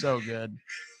 So good.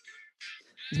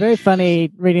 It's very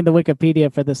funny reading the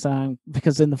Wikipedia for the song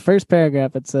because in the first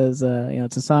paragraph it says,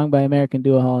 it's a song by American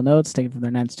duo Hall & Oates taken from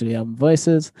their 9th studio album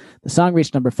Voices. The song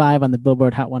reached number 5 on the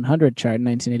Billboard Hot 100 chart in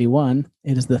 1981.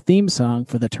 It is the theme song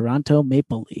for the Toronto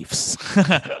Maple Leafs.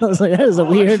 I was like, that is a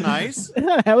weird. Nice.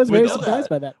 I was very surprised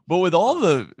by that. But with all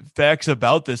the facts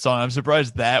about this song, I'm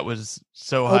surprised that was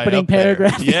so high opening up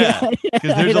paragraph. There. Yeah,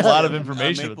 because there's a lot of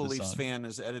information. Maple about this Leafs song. fan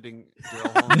is editing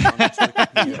Daryl Holmes on his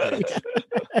Wikipedia page.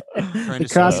 Trying to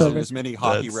crossover. as many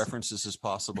hockey references as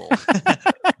possible.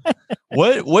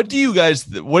 What do you guys?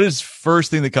 What is first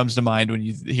thing that comes to mind when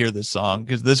you hear this song?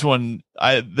 Because this one,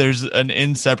 there's an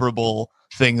inseparable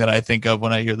thing that I think of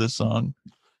when I hear this song.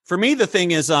 For me, the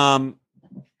thing is,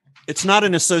 it's not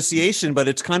an association, but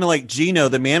it's kind of like Gino,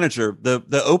 the manager.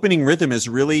 The opening rhythm is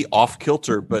really off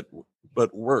kilter, but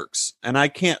works. And I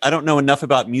don't know enough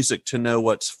about music to know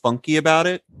what's funky about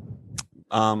it.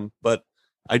 But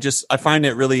I find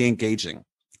it really engaging.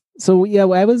 So yeah,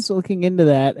 I was looking into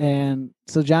that, and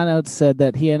so John Oates said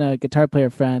that he and a guitar player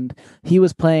friend, he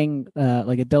was playing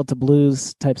like a Delta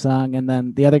blues type song, and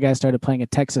then the other guy started playing a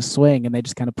Texas swing, and they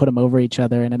just kind of put them over each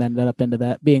other, and it ended up into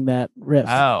that being that riff.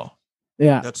 Wow,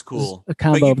 yeah, that's cool. A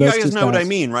combo. But you of those guys two know what I styles.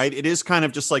 mean, right? It is kind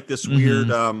of just like this weird.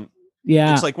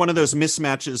 Yeah, it's like one of those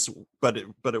mismatches, but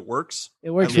it works. It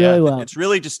works really well. It's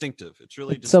really distinctive. It's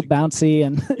so bouncy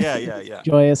and yeah,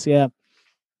 joyous. Yeah.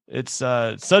 It's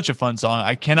such a fun song.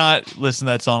 I cannot listen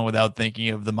to that song without thinking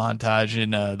of the montage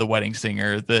in The Wedding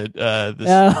Singer that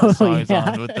this song is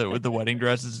on with the wedding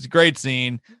dresses. It's a great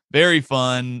scene, very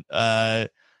fun.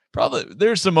 Probably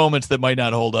there's some moments that might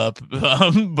not hold up,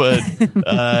 but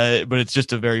it's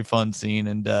just a very fun scene.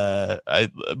 And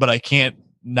I can't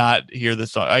not hear the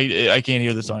song. I can't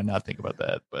hear the song and not think about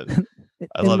that. But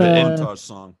I love it. Montage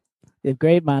song.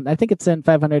 Great man. I think it's in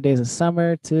 500 Days of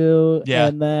Summer too. Yeah,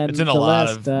 and then it's in a lot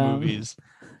of movies.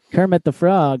 Kermit the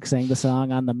Frog sang the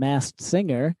song on The Masked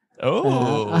Singer.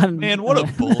 Oh man, what a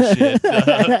bullshit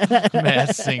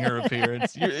Masked Singer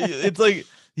appearance! It's like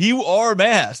you are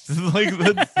masked. Like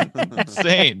that's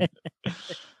insane.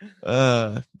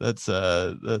 That's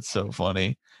so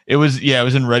funny. It was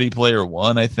in Ready Player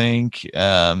One, I think.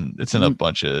 It's in a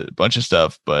bunch of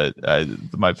stuff, but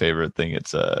my favorite thing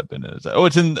it's been in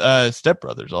it's in Step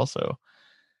Brothers also.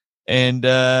 And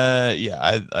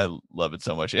I love it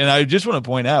so much. And I just want to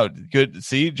point out,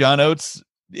 John Oates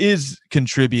is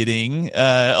contributing.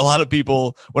 A lot of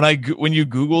people when you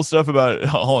Google stuff about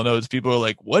Hall & Oates, people are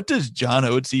like, "What does John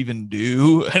Oates even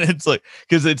do?" And it's like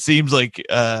because it seems like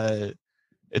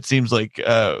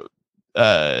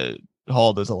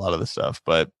Hall does a lot of the stuff,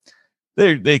 but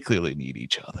they clearly need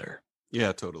each other.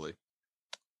 Yeah, totally.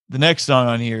 The next song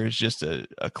on here is just a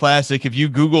classic. If you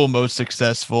Google most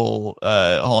successful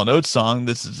Hall & Oates song,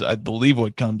 this is, I believe,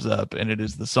 what comes up, and it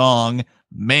is the song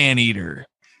Man Eater.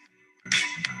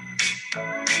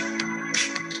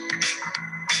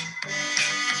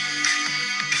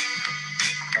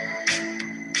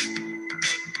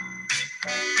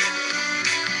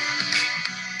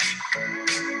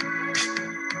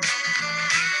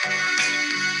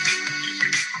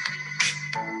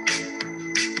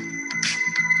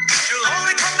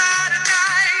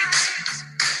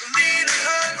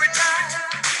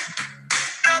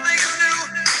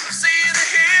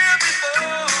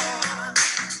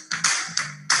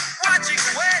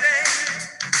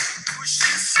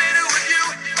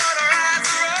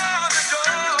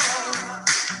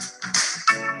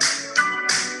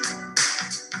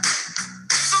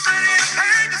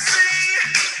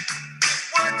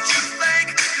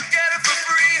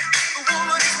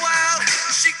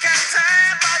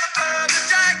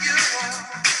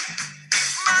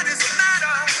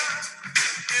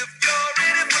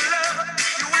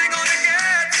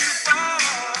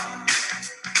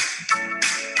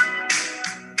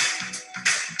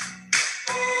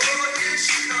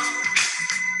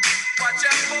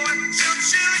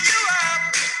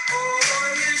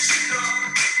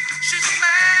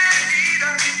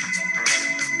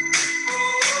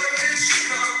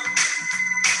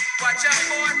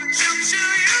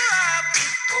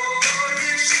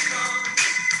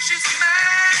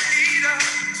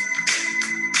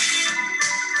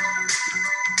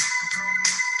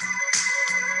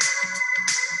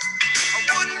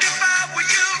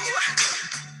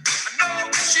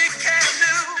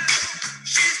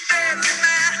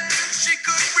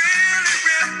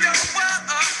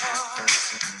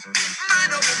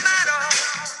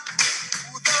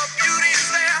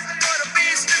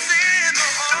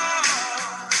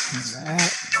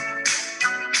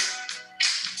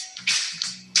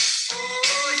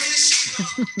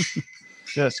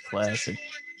 Just classic.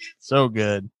 So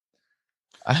good.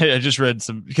 I just read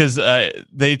some because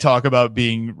they talk about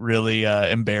being really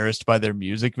embarrassed by their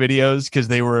music videos because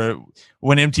they were,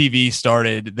 when MTV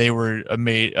started, they were a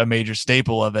major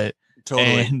staple of it.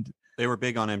 Totally. And they were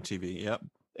big on MTV. Yep.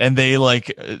 And they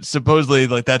like supposedly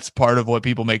like that's part of what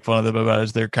people make fun of them about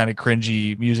is their kind of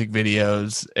cringy music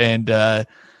videos. And the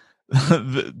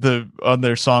on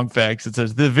their song facts, it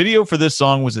says the video for this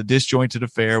song was a disjointed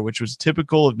affair, which was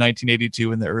typical of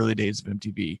 1982 in the early days of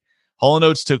MTV. Hall &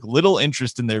 Oates took little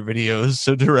interest in their videos,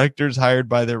 so directors hired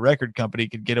by their record company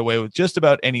could get away with just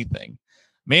about anything.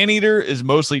 Maneater is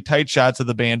mostly tight shots of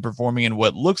the band performing in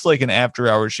what looks like an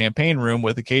after-hours champagne room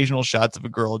with occasional shots of a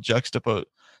girl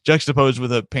juxtaposed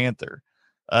with a panther.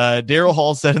 Daryl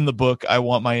Hall said in the book, I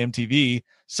Want My MTV,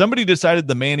 somebody decided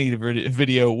the man-eater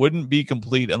video wouldn't be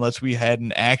complete unless we had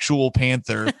an actual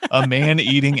panther, a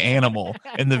man-eating animal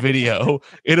in the video.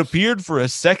 It appeared for a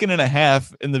second and a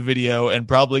half in the video and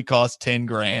probably cost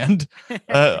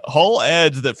 $10,000. Hall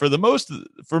adds that for most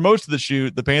of the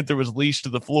shoot, the panther was leashed to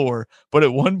the floor, but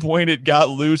at one point it got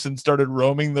loose and started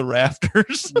roaming the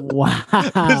rafters. Wow.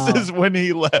 This is when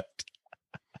he left.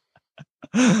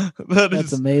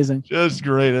 That's amazing. Just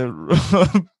great.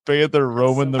 Panther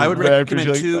roaming the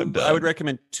rafters. I would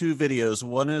recommend two videos.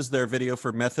 One is their video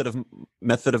for Method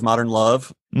of Modern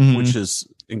Love, Mm-hmm. which is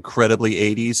incredibly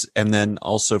 80s, and then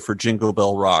also for Jingle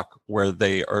Bell Rock, where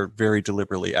they are very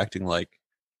deliberately acting like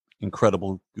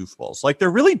incredible goofballs. Like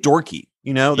they're really dorky,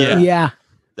 you know? Yeah.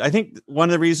 I think one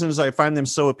of the reasons I find them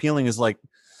so appealing is like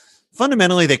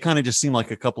fundamentally they kind of just seem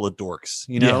like a couple of dorks,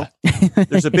 you know?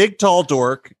 There's a big tall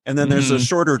dork and then there's a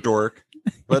shorter dork,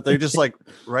 but they just like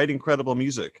write incredible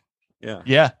music.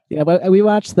 Yeah. But we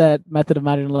watched that Method of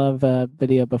Modern Love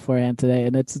video beforehand today,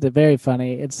 and it's very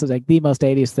funny. It's like the most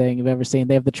 80s thing you've ever seen.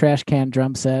 They have the trash can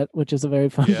drum set, which is a very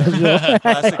fun visual.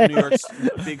 Classic New York's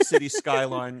big city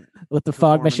skyline with the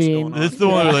fog machine. This is the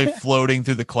one where like floating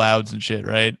through the clouds and shit,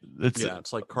 right?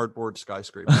 It's like cardboard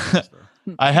skyscrapers.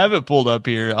 I have it pulled up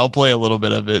here. I'll play a little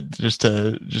bit of it just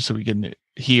so we can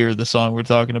hear the song we're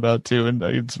talking about too, and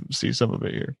I can see some of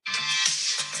it here.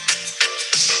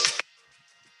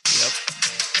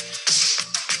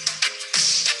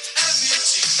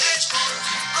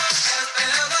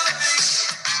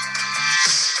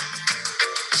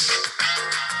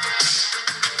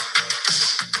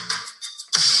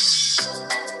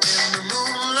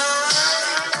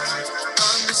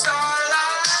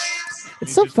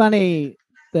 It's so funny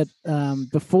that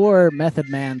before Method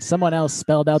Man, someone else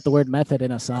spelled out the word method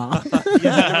in a song. I never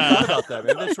thought about that.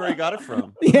 Maybe that's where he got it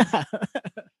from. Yeah.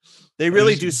 They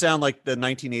really do sound like the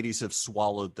 1980s have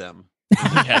swallowed them.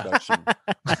 I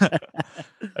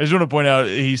just want to point out,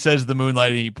 he says the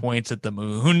moonlight and he points at the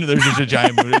moon. There's just a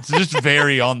giant moon. It's just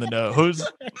very on the nose.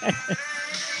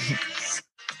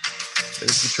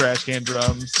 There's the trash can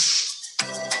drums.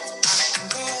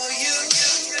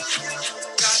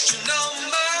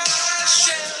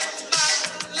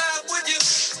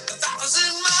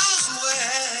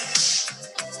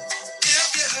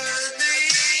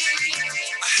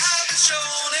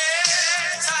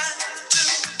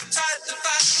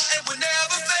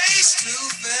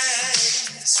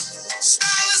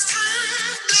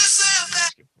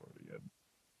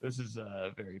 This is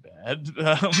very bad.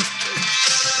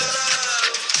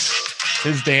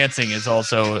 His dancing is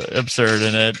also absurd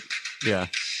in it. Yeah,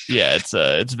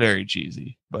 it's very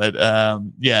cheesy, but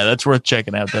that's worth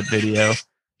checking out. That video, it's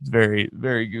very,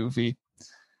 very goofy.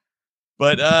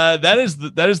 But that is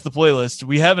the playlist.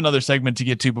 We have another segment to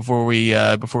get to before we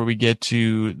get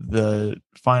to the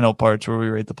final parts where we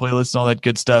rate the playlist and all that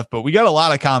good stuff. But we got a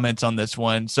lot of comments on this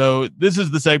one, so this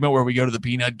is the segment where we go to the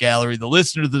Peanut Gallery, the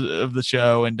listener of the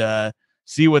show, and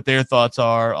see what their thoughts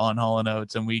are on Hall &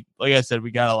 Oates. And we, like I said,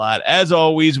 we got a lot. As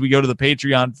always, we go to the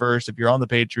Patreon first. If you're on the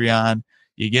Patreon,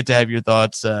 you get to have your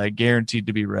thoughts guaranteed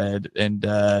to be read. And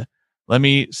let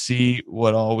me see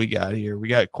what all we got here. We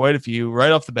got quite a few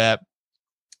right off the bat.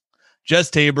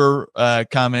 Jess Tabor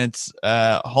comments,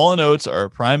 Hall & Oates are a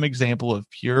prime example of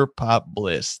pure pop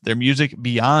bliss. Their music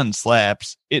beyond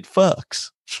slaps, it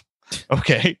fucks.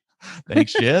 Okay.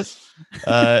 Thanks, Jess.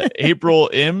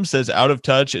 April M says Out of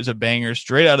Touch is a banger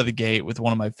straight out of the gate with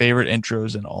one of my favorite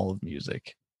intros in all of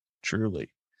music.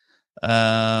 Truly.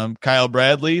 Kyle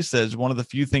Bradley says one of the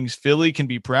few things Philly can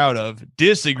be proud of.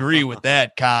 Disagree with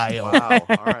that, Kyle. Wow.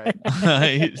 All right.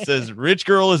 He says Rich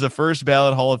Girl is a first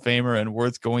ballot Hall of Famer and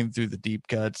worth going through the deep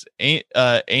cuts. Any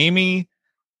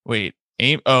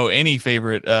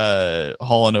favorite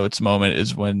Hall & Oates moment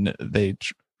is when they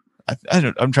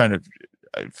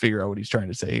figure out what he's trying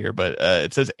to say here, but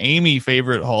it says Amy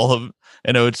favorite Hall &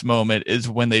 Oates moment is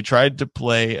when they tried to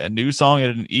play a new song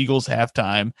at an Eagles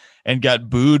halftime and got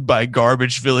booed by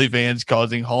garbage Philly fans,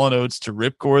 causing Hall & Oates to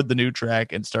ripcord the new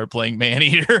track and start playing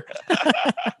Maneater.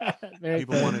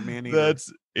 People wanted Maneater.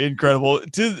 That's incredible.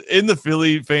 In the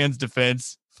Philly fans'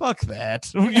 defense, fuck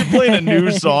that. You're playing a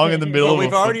new song in the middle of a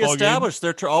football game. We've already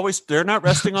established they're not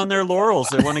resting on their laurels.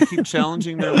 They want to keep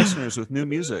challenging their listeners with new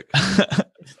music.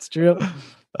 It's true.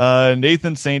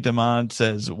 Nathan Saint Amand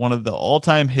says one of the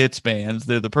all-time hits bands.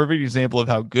 They're the perfect example of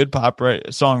how good pop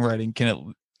songwriting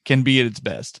can be at its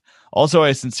best. Also,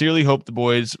 I sincerely hope the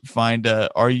boys find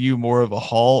are you more of a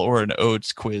Hall or an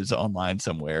Oates quiz online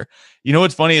somewhere. You know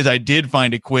what's funny is I did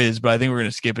find a quiz, but I think we're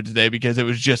going to skip it today because it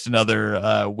was just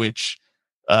another which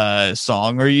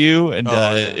song are you, and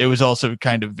it was also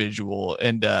kind of visual,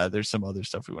 and there's some other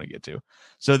stuff we want to get to.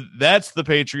 So that's the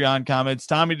Patreon comments.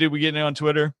 Tommy, did we get it on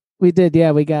Twitter? We did,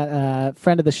 yeah. We got a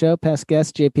friend of the show, past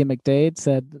guest JP McDade,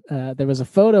 said there was a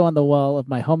photo on the wall of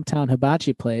my hometown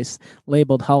hibachi place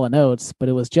labeled Hall & Oates, but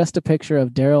it was just a picture of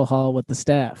Daryl Hall with the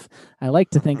staff. I like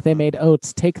to think they made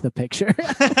Oates take the picture.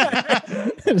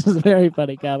 It was a very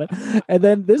funny comment. And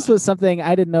then this was something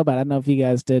I didn't know about. I don't know if you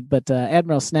guys did, but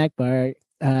Admiral Snack Bar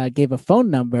gave a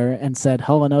phone number and said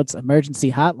Hall & Oates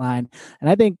emergency hotline. And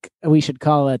I think we should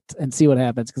call it and see what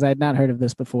happens, because I had not heard of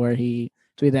this before. He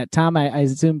tweeted that. Tom, I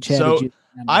assume chatted you.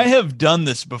 I have done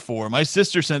this before. My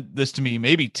sister sent this to me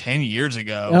maybe 10 years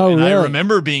ago. Oh, and really? I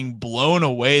remember being blown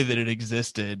away that it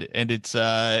existed. And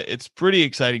it's pretty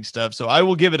exciting stuff. So I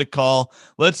will give it a call.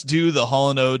 Let's do the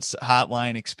Hall & Oates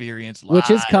hotline experience live.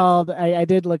 Which is called, I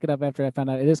did look it up after I found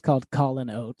out, it is called Call &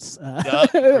 Oates.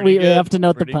 We have to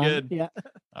note pretty the pun. Good. Yeah.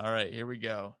 All right, here we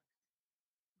go.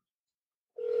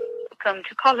 Welcome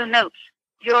to Call & Oates,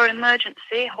 your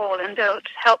emergency Hall &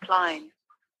 Oates helpline.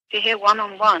 To hear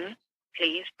one-on-one,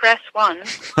 please press 1.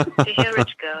 To hear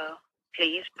Rich Girl,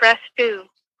 please press 2.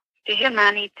 To hear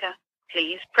Maneater,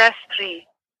 please press 3.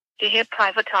 To hear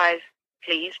Privatize,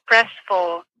 please press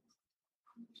 4.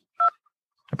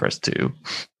 I pressed 2.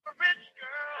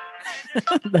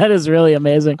 That is really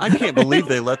amazing. I can't believe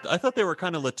I thought they were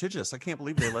kind of litigious. I can't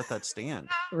believe they let that stand.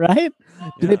 Right?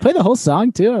 Did they play the whole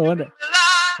song too? I wonder.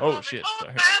 Oh, shit.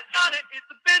 Sorry.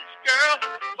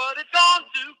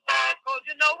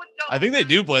 I think they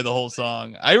do play the whole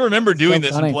song. I remember doing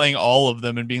this and playing all of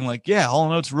them and being like, yeah,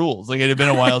 Hall & Oates rules. Like, it had been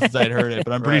a while since I'd heard it,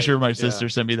 but I'm pretty sure my sister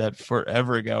sent me that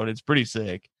forever ago, and it's pretty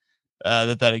sick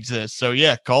that exists. So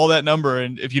yeah, call that number,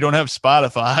 and if you don't have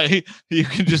Spotify, you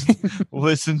can just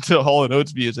listen to Hall &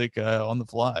 Oates music on the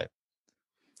fly.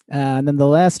 And then the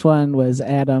last one was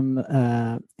Adam,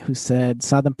 who said,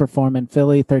 saw them perform in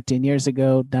Philly 13 years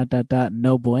ago, ...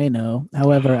 no bueno.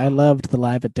 However, I loved the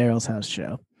Live at Daryl's House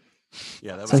show.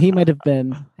 Yeah, so he might have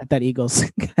been at that Eagles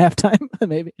halftime,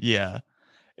 maybe. Yeah,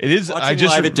 it is. I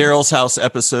just Live at Daryl's House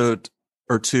episode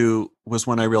or 2 was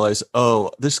when I realized,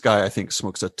 oh, this guy I think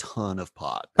smokes a ton of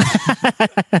pot.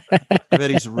 I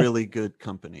bet he's really good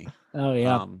company. Oh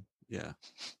yeah, yeah.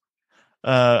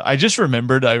 I just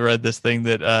remembered I read this thing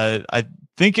that I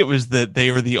think it was that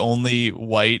they were the only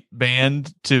white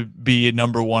band to be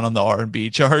number 1 on the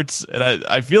R&B charts, and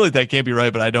I feel like that can't be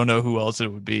right, but I don't know who else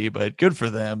it would be. But good for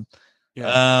them.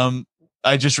 Yeah.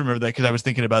 I just remembered that because I was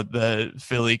thinking about the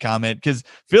Philly comment, because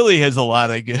Philly has a lot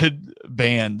of good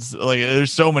bands. Like,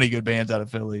 there's so many good bands out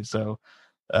of Philly. So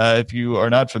if you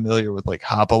are not familiar with like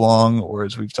Hop Along, or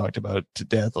as we've talked about to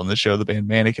death on the show, the band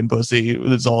Mannequin Pussy,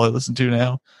 that's all I listen to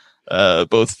now.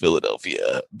 Both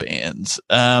Philadelphia bands.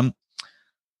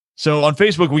 So on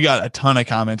Facebook, we got a ton of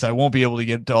comments. I won't be able to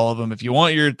get to all of them. If you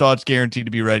want your thoughts guaranteed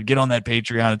to be read, get on that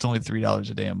Patreon. It's only $3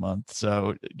 a damn month.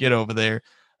 So get over there.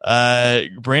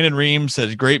 Brandon Reams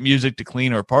says great music to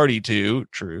clean or party to.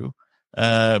 True.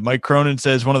 Mike Cronin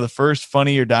says one of the first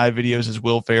Funny or Die videos is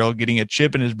Will Ferrell getting a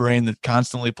chip in his brain that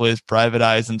constantly plays Private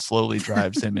Eyes and slowly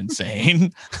drives him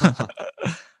insane.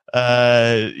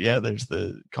 Yeah, there's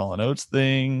the Call & Oates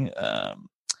thing.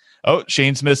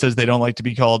 Shane Smith says they don't like to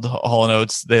be called Hall &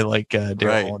 Oates. They like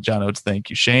Daryl Hall and John Oates.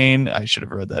 Thank you, Shane. I should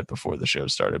have read that before the show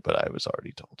started, but I was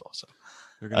already told also.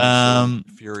 They're going to be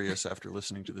so furious after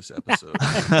listening to this episode.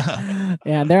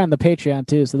 Yeah, and they're on the Patreon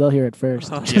too, so they'll hear it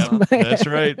first. Yeah, that's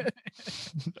right.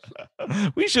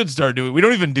 We should start doing. We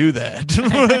don't even do that.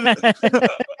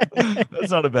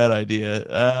 That's not a bad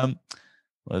idea.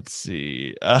 Let's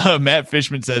see. Matt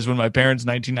Fishman says, when my parents'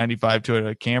 1995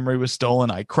 Toyota Camry was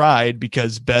stolen, I cried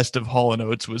because Best of Hall &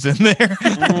 Oates was in there.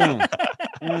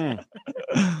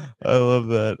 I love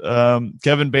that.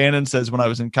 Kevin Bannon says, when I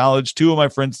was in college, 2 of my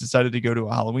friends decided to go to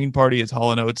a Halloween party as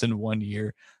Hall & Oates in one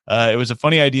year. It was a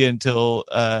funny idea until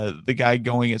the guy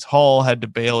going as Hall had to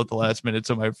bail at the last minute,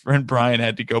 so my friend Brian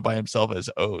had to go by himself as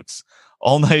Oates.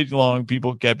 All night long,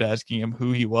 people kept asking him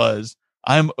who he was.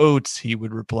 I'm Oates, he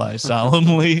would reply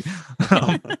solemnly.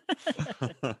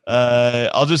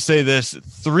 I'll just say this.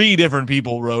 3 different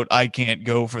people wrote, I can't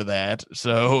go for that.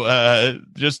 So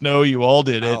just know you all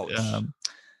did it.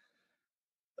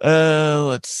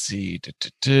 Let's see.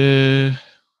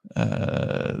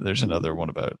 There's another one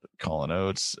about Colin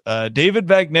Oates. David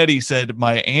Vagnetti said,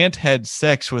 my aunt had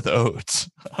sex with Oates.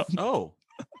 Oh.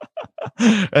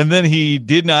 And then he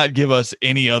did not give us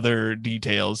any other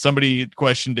details. Somebody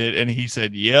questioned it and he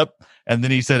said, yep. And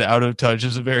then he said, Out of Touch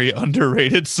is a very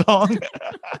underrated song.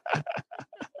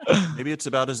 Maybe it's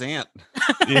about his aunt.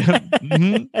 Yeah.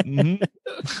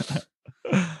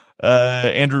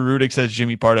 Andrew Rudick says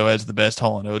Jimmy Pardo has the best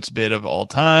Hall & Oates bit of all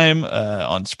time.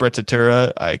 On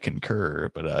Sprezzatura, I concur,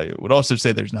 but I would also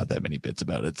say there's not that many bits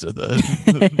about it. So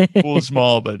the pool is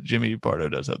small, but Jimmy Pardo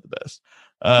does have the best.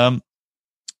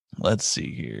 Let's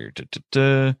see here.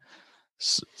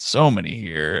 So many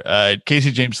here.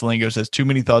 Casey James Salingo says too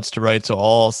many thoughts to write, so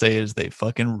all I'll say is they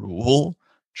fucking rule.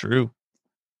 True.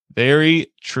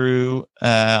 Very true.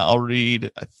 I'll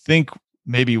read, I think,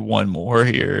 maybe one more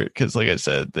here because, like I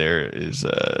said, there's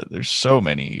so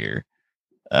many here.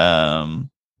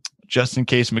 Justin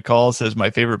Case McCall says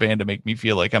my favorite band to make me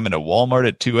feel like I'm in a Walmart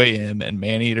at 2 a.m. and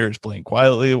Maneater is playing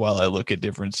quietly while I look at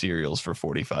different cereals for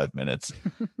 45 minutes.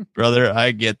 Brother,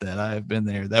 I get that. I've been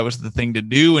there. That was the thing to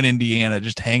do in Indiana.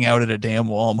 Just hang out at a damn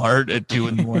Walmart at 2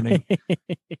 a.m.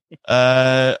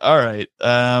 All right.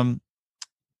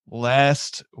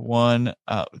 Last one.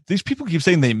 These people keep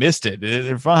saying they missed it.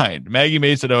 They're fine. Maggie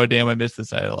May said, oh, damn, I missed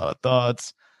this. I had a lot of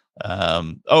thoughts.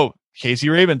 Casey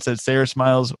Raven says Sarah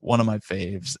Smiles, one of my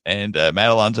faves. And Matt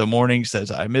Alonzo Morning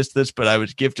says, I missed this, but I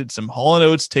was gifted some Hall &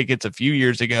 Oates tickets a few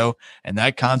years ago, and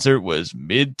that concert was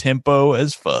mid-tempo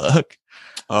as fuck.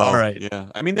 Oh, all right. Yeah.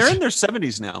 I mean, they're in their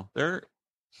 70s now. They're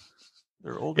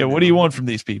older. Yeah, what do you want from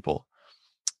these people?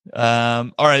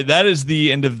 All right, that is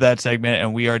the end of that segment,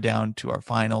 and we are down to our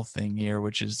final thing here,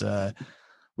 which is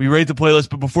we rate the playlist.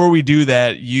 But before we do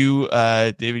that, you,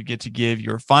 David, get to give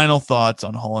your final thoughts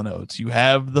on Hall & Oates. You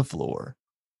have the floor.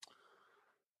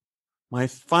 My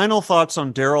final thoughts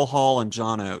on Daryl Hall and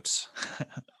John Oates.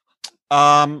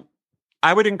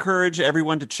 I would encourage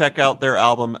everyone to check out their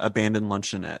album Abandoned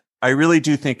Luncheonette. I really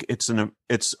do think it's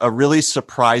a really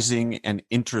surprising and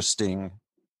interesting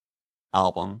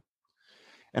album.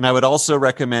 And I would also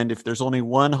recommend, if there's only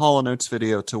one Hall & Oates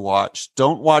video to watch,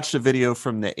 don't watch a video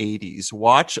from the 80s.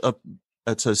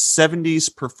 It's a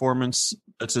 70s performance.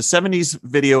 It's a 70s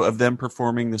video of them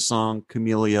performing the song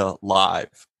Camellia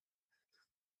live.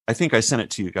 I think I sent it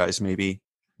to you guys, maybe.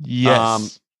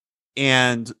 Yes.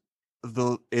 And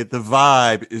the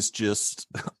vibe is just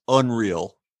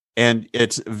unreal. And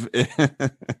it's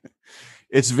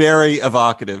very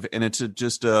evocative, and it's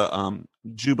just a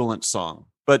jubilant song.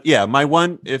 But yeah,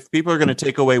 if people are going to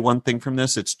take away one thing from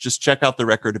this, it's just check out the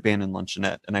record Abandoned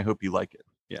Luncheonette, and I hope you like it.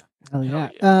 Yeah. Oh yeah.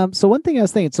 So one thing I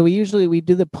was thinking, so we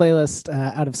do the playlist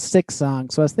out of 6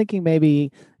 songs. So I was thinking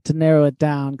maybe to narrow it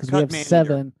down because we have Maneater.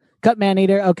 7. Cut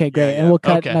Maneater. Okay, great. Yeah. And we'll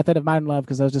cut Method of Modern Love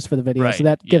because that was just for the video. Right. So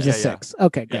that gives us 6.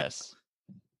 Okay, great. Yes.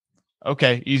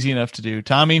 Okay, easy enough to do.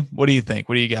 Tommy, what do you think?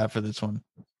 What do you got for this one?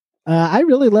 I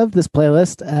really love this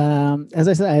playlist. As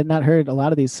I said, I had not heard a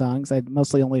lot of these songs. I'd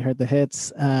mostly only heard the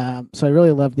hits. So I really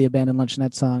love the Abandoned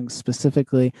Luncheonette songs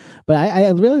specifically. But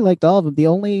I really liked all of them.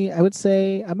 I would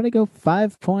say I'm going to go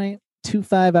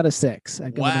 5.25 out of 6.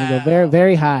 I'm going to go very,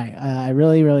 very high. I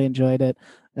really, really enjoyed it.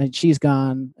 And She's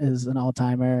Gone is an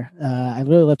all-timer. I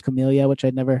really loved Camellia, which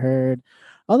I'd never heard.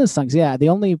 All those songs, yeah. The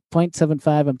only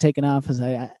 0.75 I'm taking off is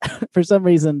I for some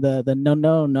reason the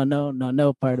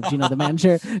no part of Gino the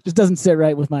Manager just doesn't sit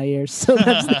right with my ears. So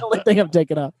that's the only thing I'm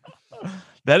taking off.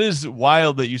 That is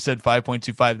wild that you said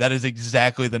 5.25. That is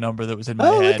exactly the number that was in my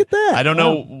head. Look at that. I don't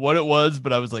know what it was,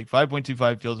 but I was like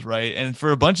 5.25 feels right. And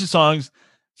for a bunch of songs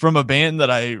from a band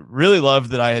that I really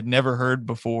loved that I had never heard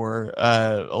before,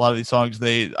 a lot of these songs,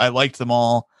 I liked them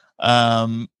all.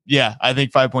 Yeah, I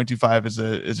think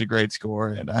 5.25 is a great score,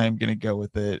 and I'm gonna go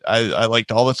with it. I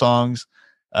liked all the songs.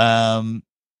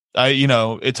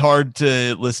 It's hard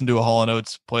to listen to a Hall &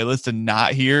 Oates playlist and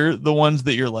not hear the ones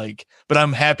that you're like, but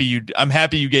I'm happy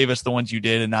you gave us the ones you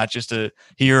did and not just to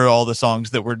hear all the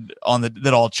songs that were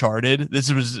that all charted. This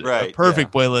was a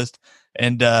perfect playlist.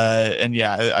 And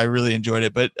yeah, I really enjoyed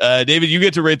it. But David, you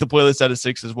get to rate the playlist out of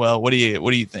 6 as well. What do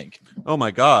you think? Oh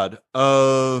my God.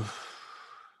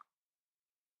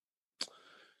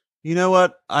 You know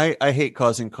what? I hate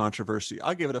causing controversy.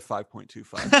 I'll give it a 5.25.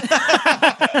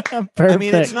 Perfect. I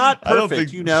mean, it's not I don't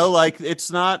perfect, think- like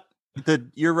it's not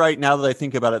you're right. Now that I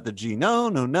think about it, the G,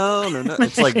 no.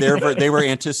 It's like they were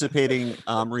anticipating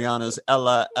Rihanna's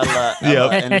Ella,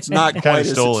 Yep. and it's not Kinda quite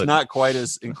as stole it's it. not quite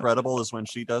as incredible as when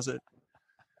she does it.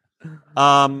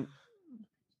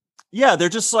 Yeah, they're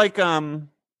just like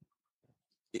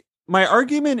my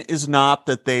argument is not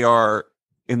that they are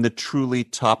in the truly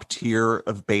top tier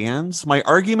of bands. My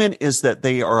argument is that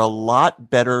they are a lot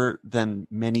better than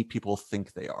many people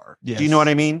think they are. Yes. Do you know what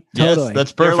I mean? Yes, Totally.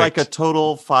 that's They're perfect. like a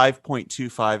total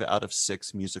 5.25 out of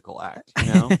 6 musical act.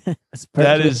 You know, That's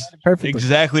That perfect. is perfectly.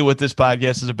 exactly what this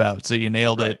podcast is about. So you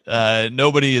nailed Right. it.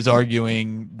 Nobody is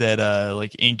arguing that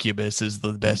like Incubus is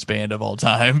the best band of all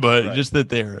time, but Right. just that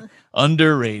they're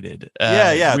underrated.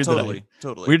 yeah, weird totally.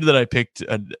 Weird that I picked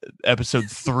episode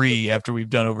 3 after we've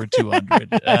done over 200.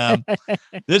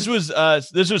 This was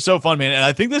so fun, man, and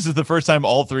I think this is the first time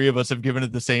all three of us have given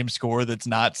it the same score. That's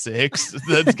not 6.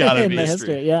 That's gotta In be the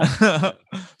history. Yeah.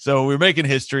 So we're making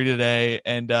history today,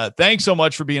 and thanks so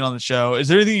much for being on the show. Is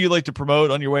there anything you'd like to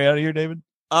promote on your way out of here, David?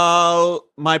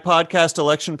 My podcast,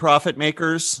 Election Profit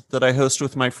Makers, that I host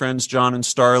with my friends John and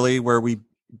Starley, where we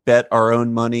bet our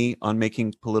own money on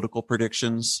making political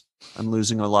predictions. I'm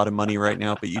losing a lot of money right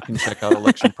now, but you can check out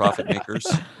Election Profit Makers.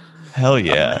 Hell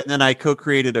yeah. And then I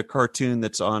co-created a cartoon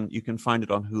that's you can find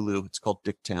it on Hulu. It's called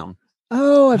Dicktown.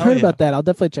 Oh, I've Hell heard yeah. about that. I'll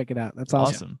definitely check it out. That's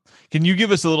awesome. Awesome. Can you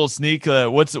give us a little sneak?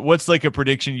 What's like a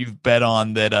prediction you've bet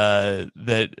on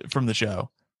that from the show?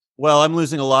 Well, I'm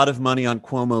losing a lot of money on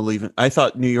Cuomo leaving. I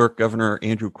thought New York Governor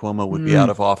Andrew Cuomo would be out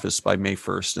of office by May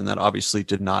 1st, and that obviously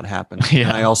did not happen. Yeah.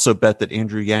 And I also bet that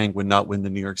Andrew Yang would not win the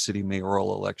New York City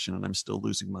mayoral election, and I'm still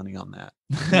losing money on that.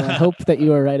 I hope that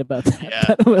you are right about that.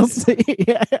 Yeah. But we'll see.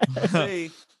 Yeah. Hey,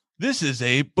 This is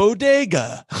a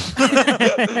bodega.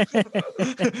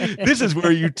 This is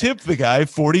where you tip the guy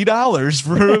 $40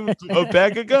 for a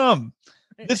bag of gum.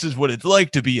 This is what it's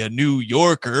like to be a New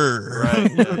Yorker.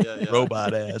 Right. Yeah.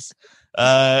 Robot ass.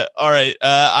 All right.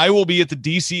 I will be at the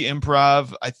DC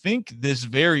Improv, I think this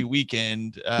very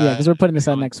weekend. Yeah, because we're putting this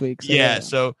on next week. So Yeah.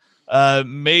 So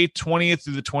May 20th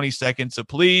through the 22nd. So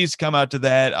please come out to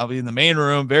that. I'll be in the main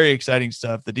room. Very exciting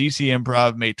stuff. The DC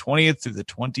Improv, May 20th through the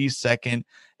 22nd.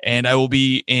 And I will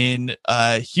be in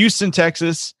Houston,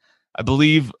 Texas. I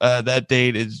believe that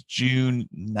date is June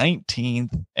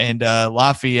 19th, and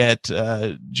Lafayette,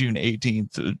 June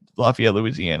 18th. Lafayette,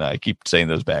 Louisiana. I keep saying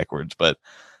those backwards, but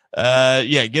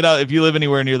yeah, get out if you live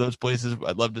anywhere near those places.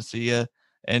 I'd love to see you.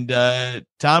 And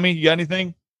Tommy, you got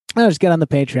anything? I'll just get on the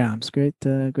Patreon. It's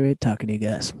great talking to you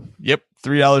guys. Yep,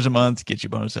 $3 a month get you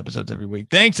bonus episodes every week.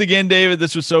 Thanks again, David.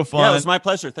 This was so fun. Yeah, it was my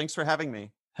pleasure. Thanks for having me.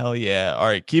 Hell yeah! All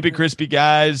right, keep it crispy,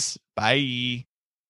 guys. Bye.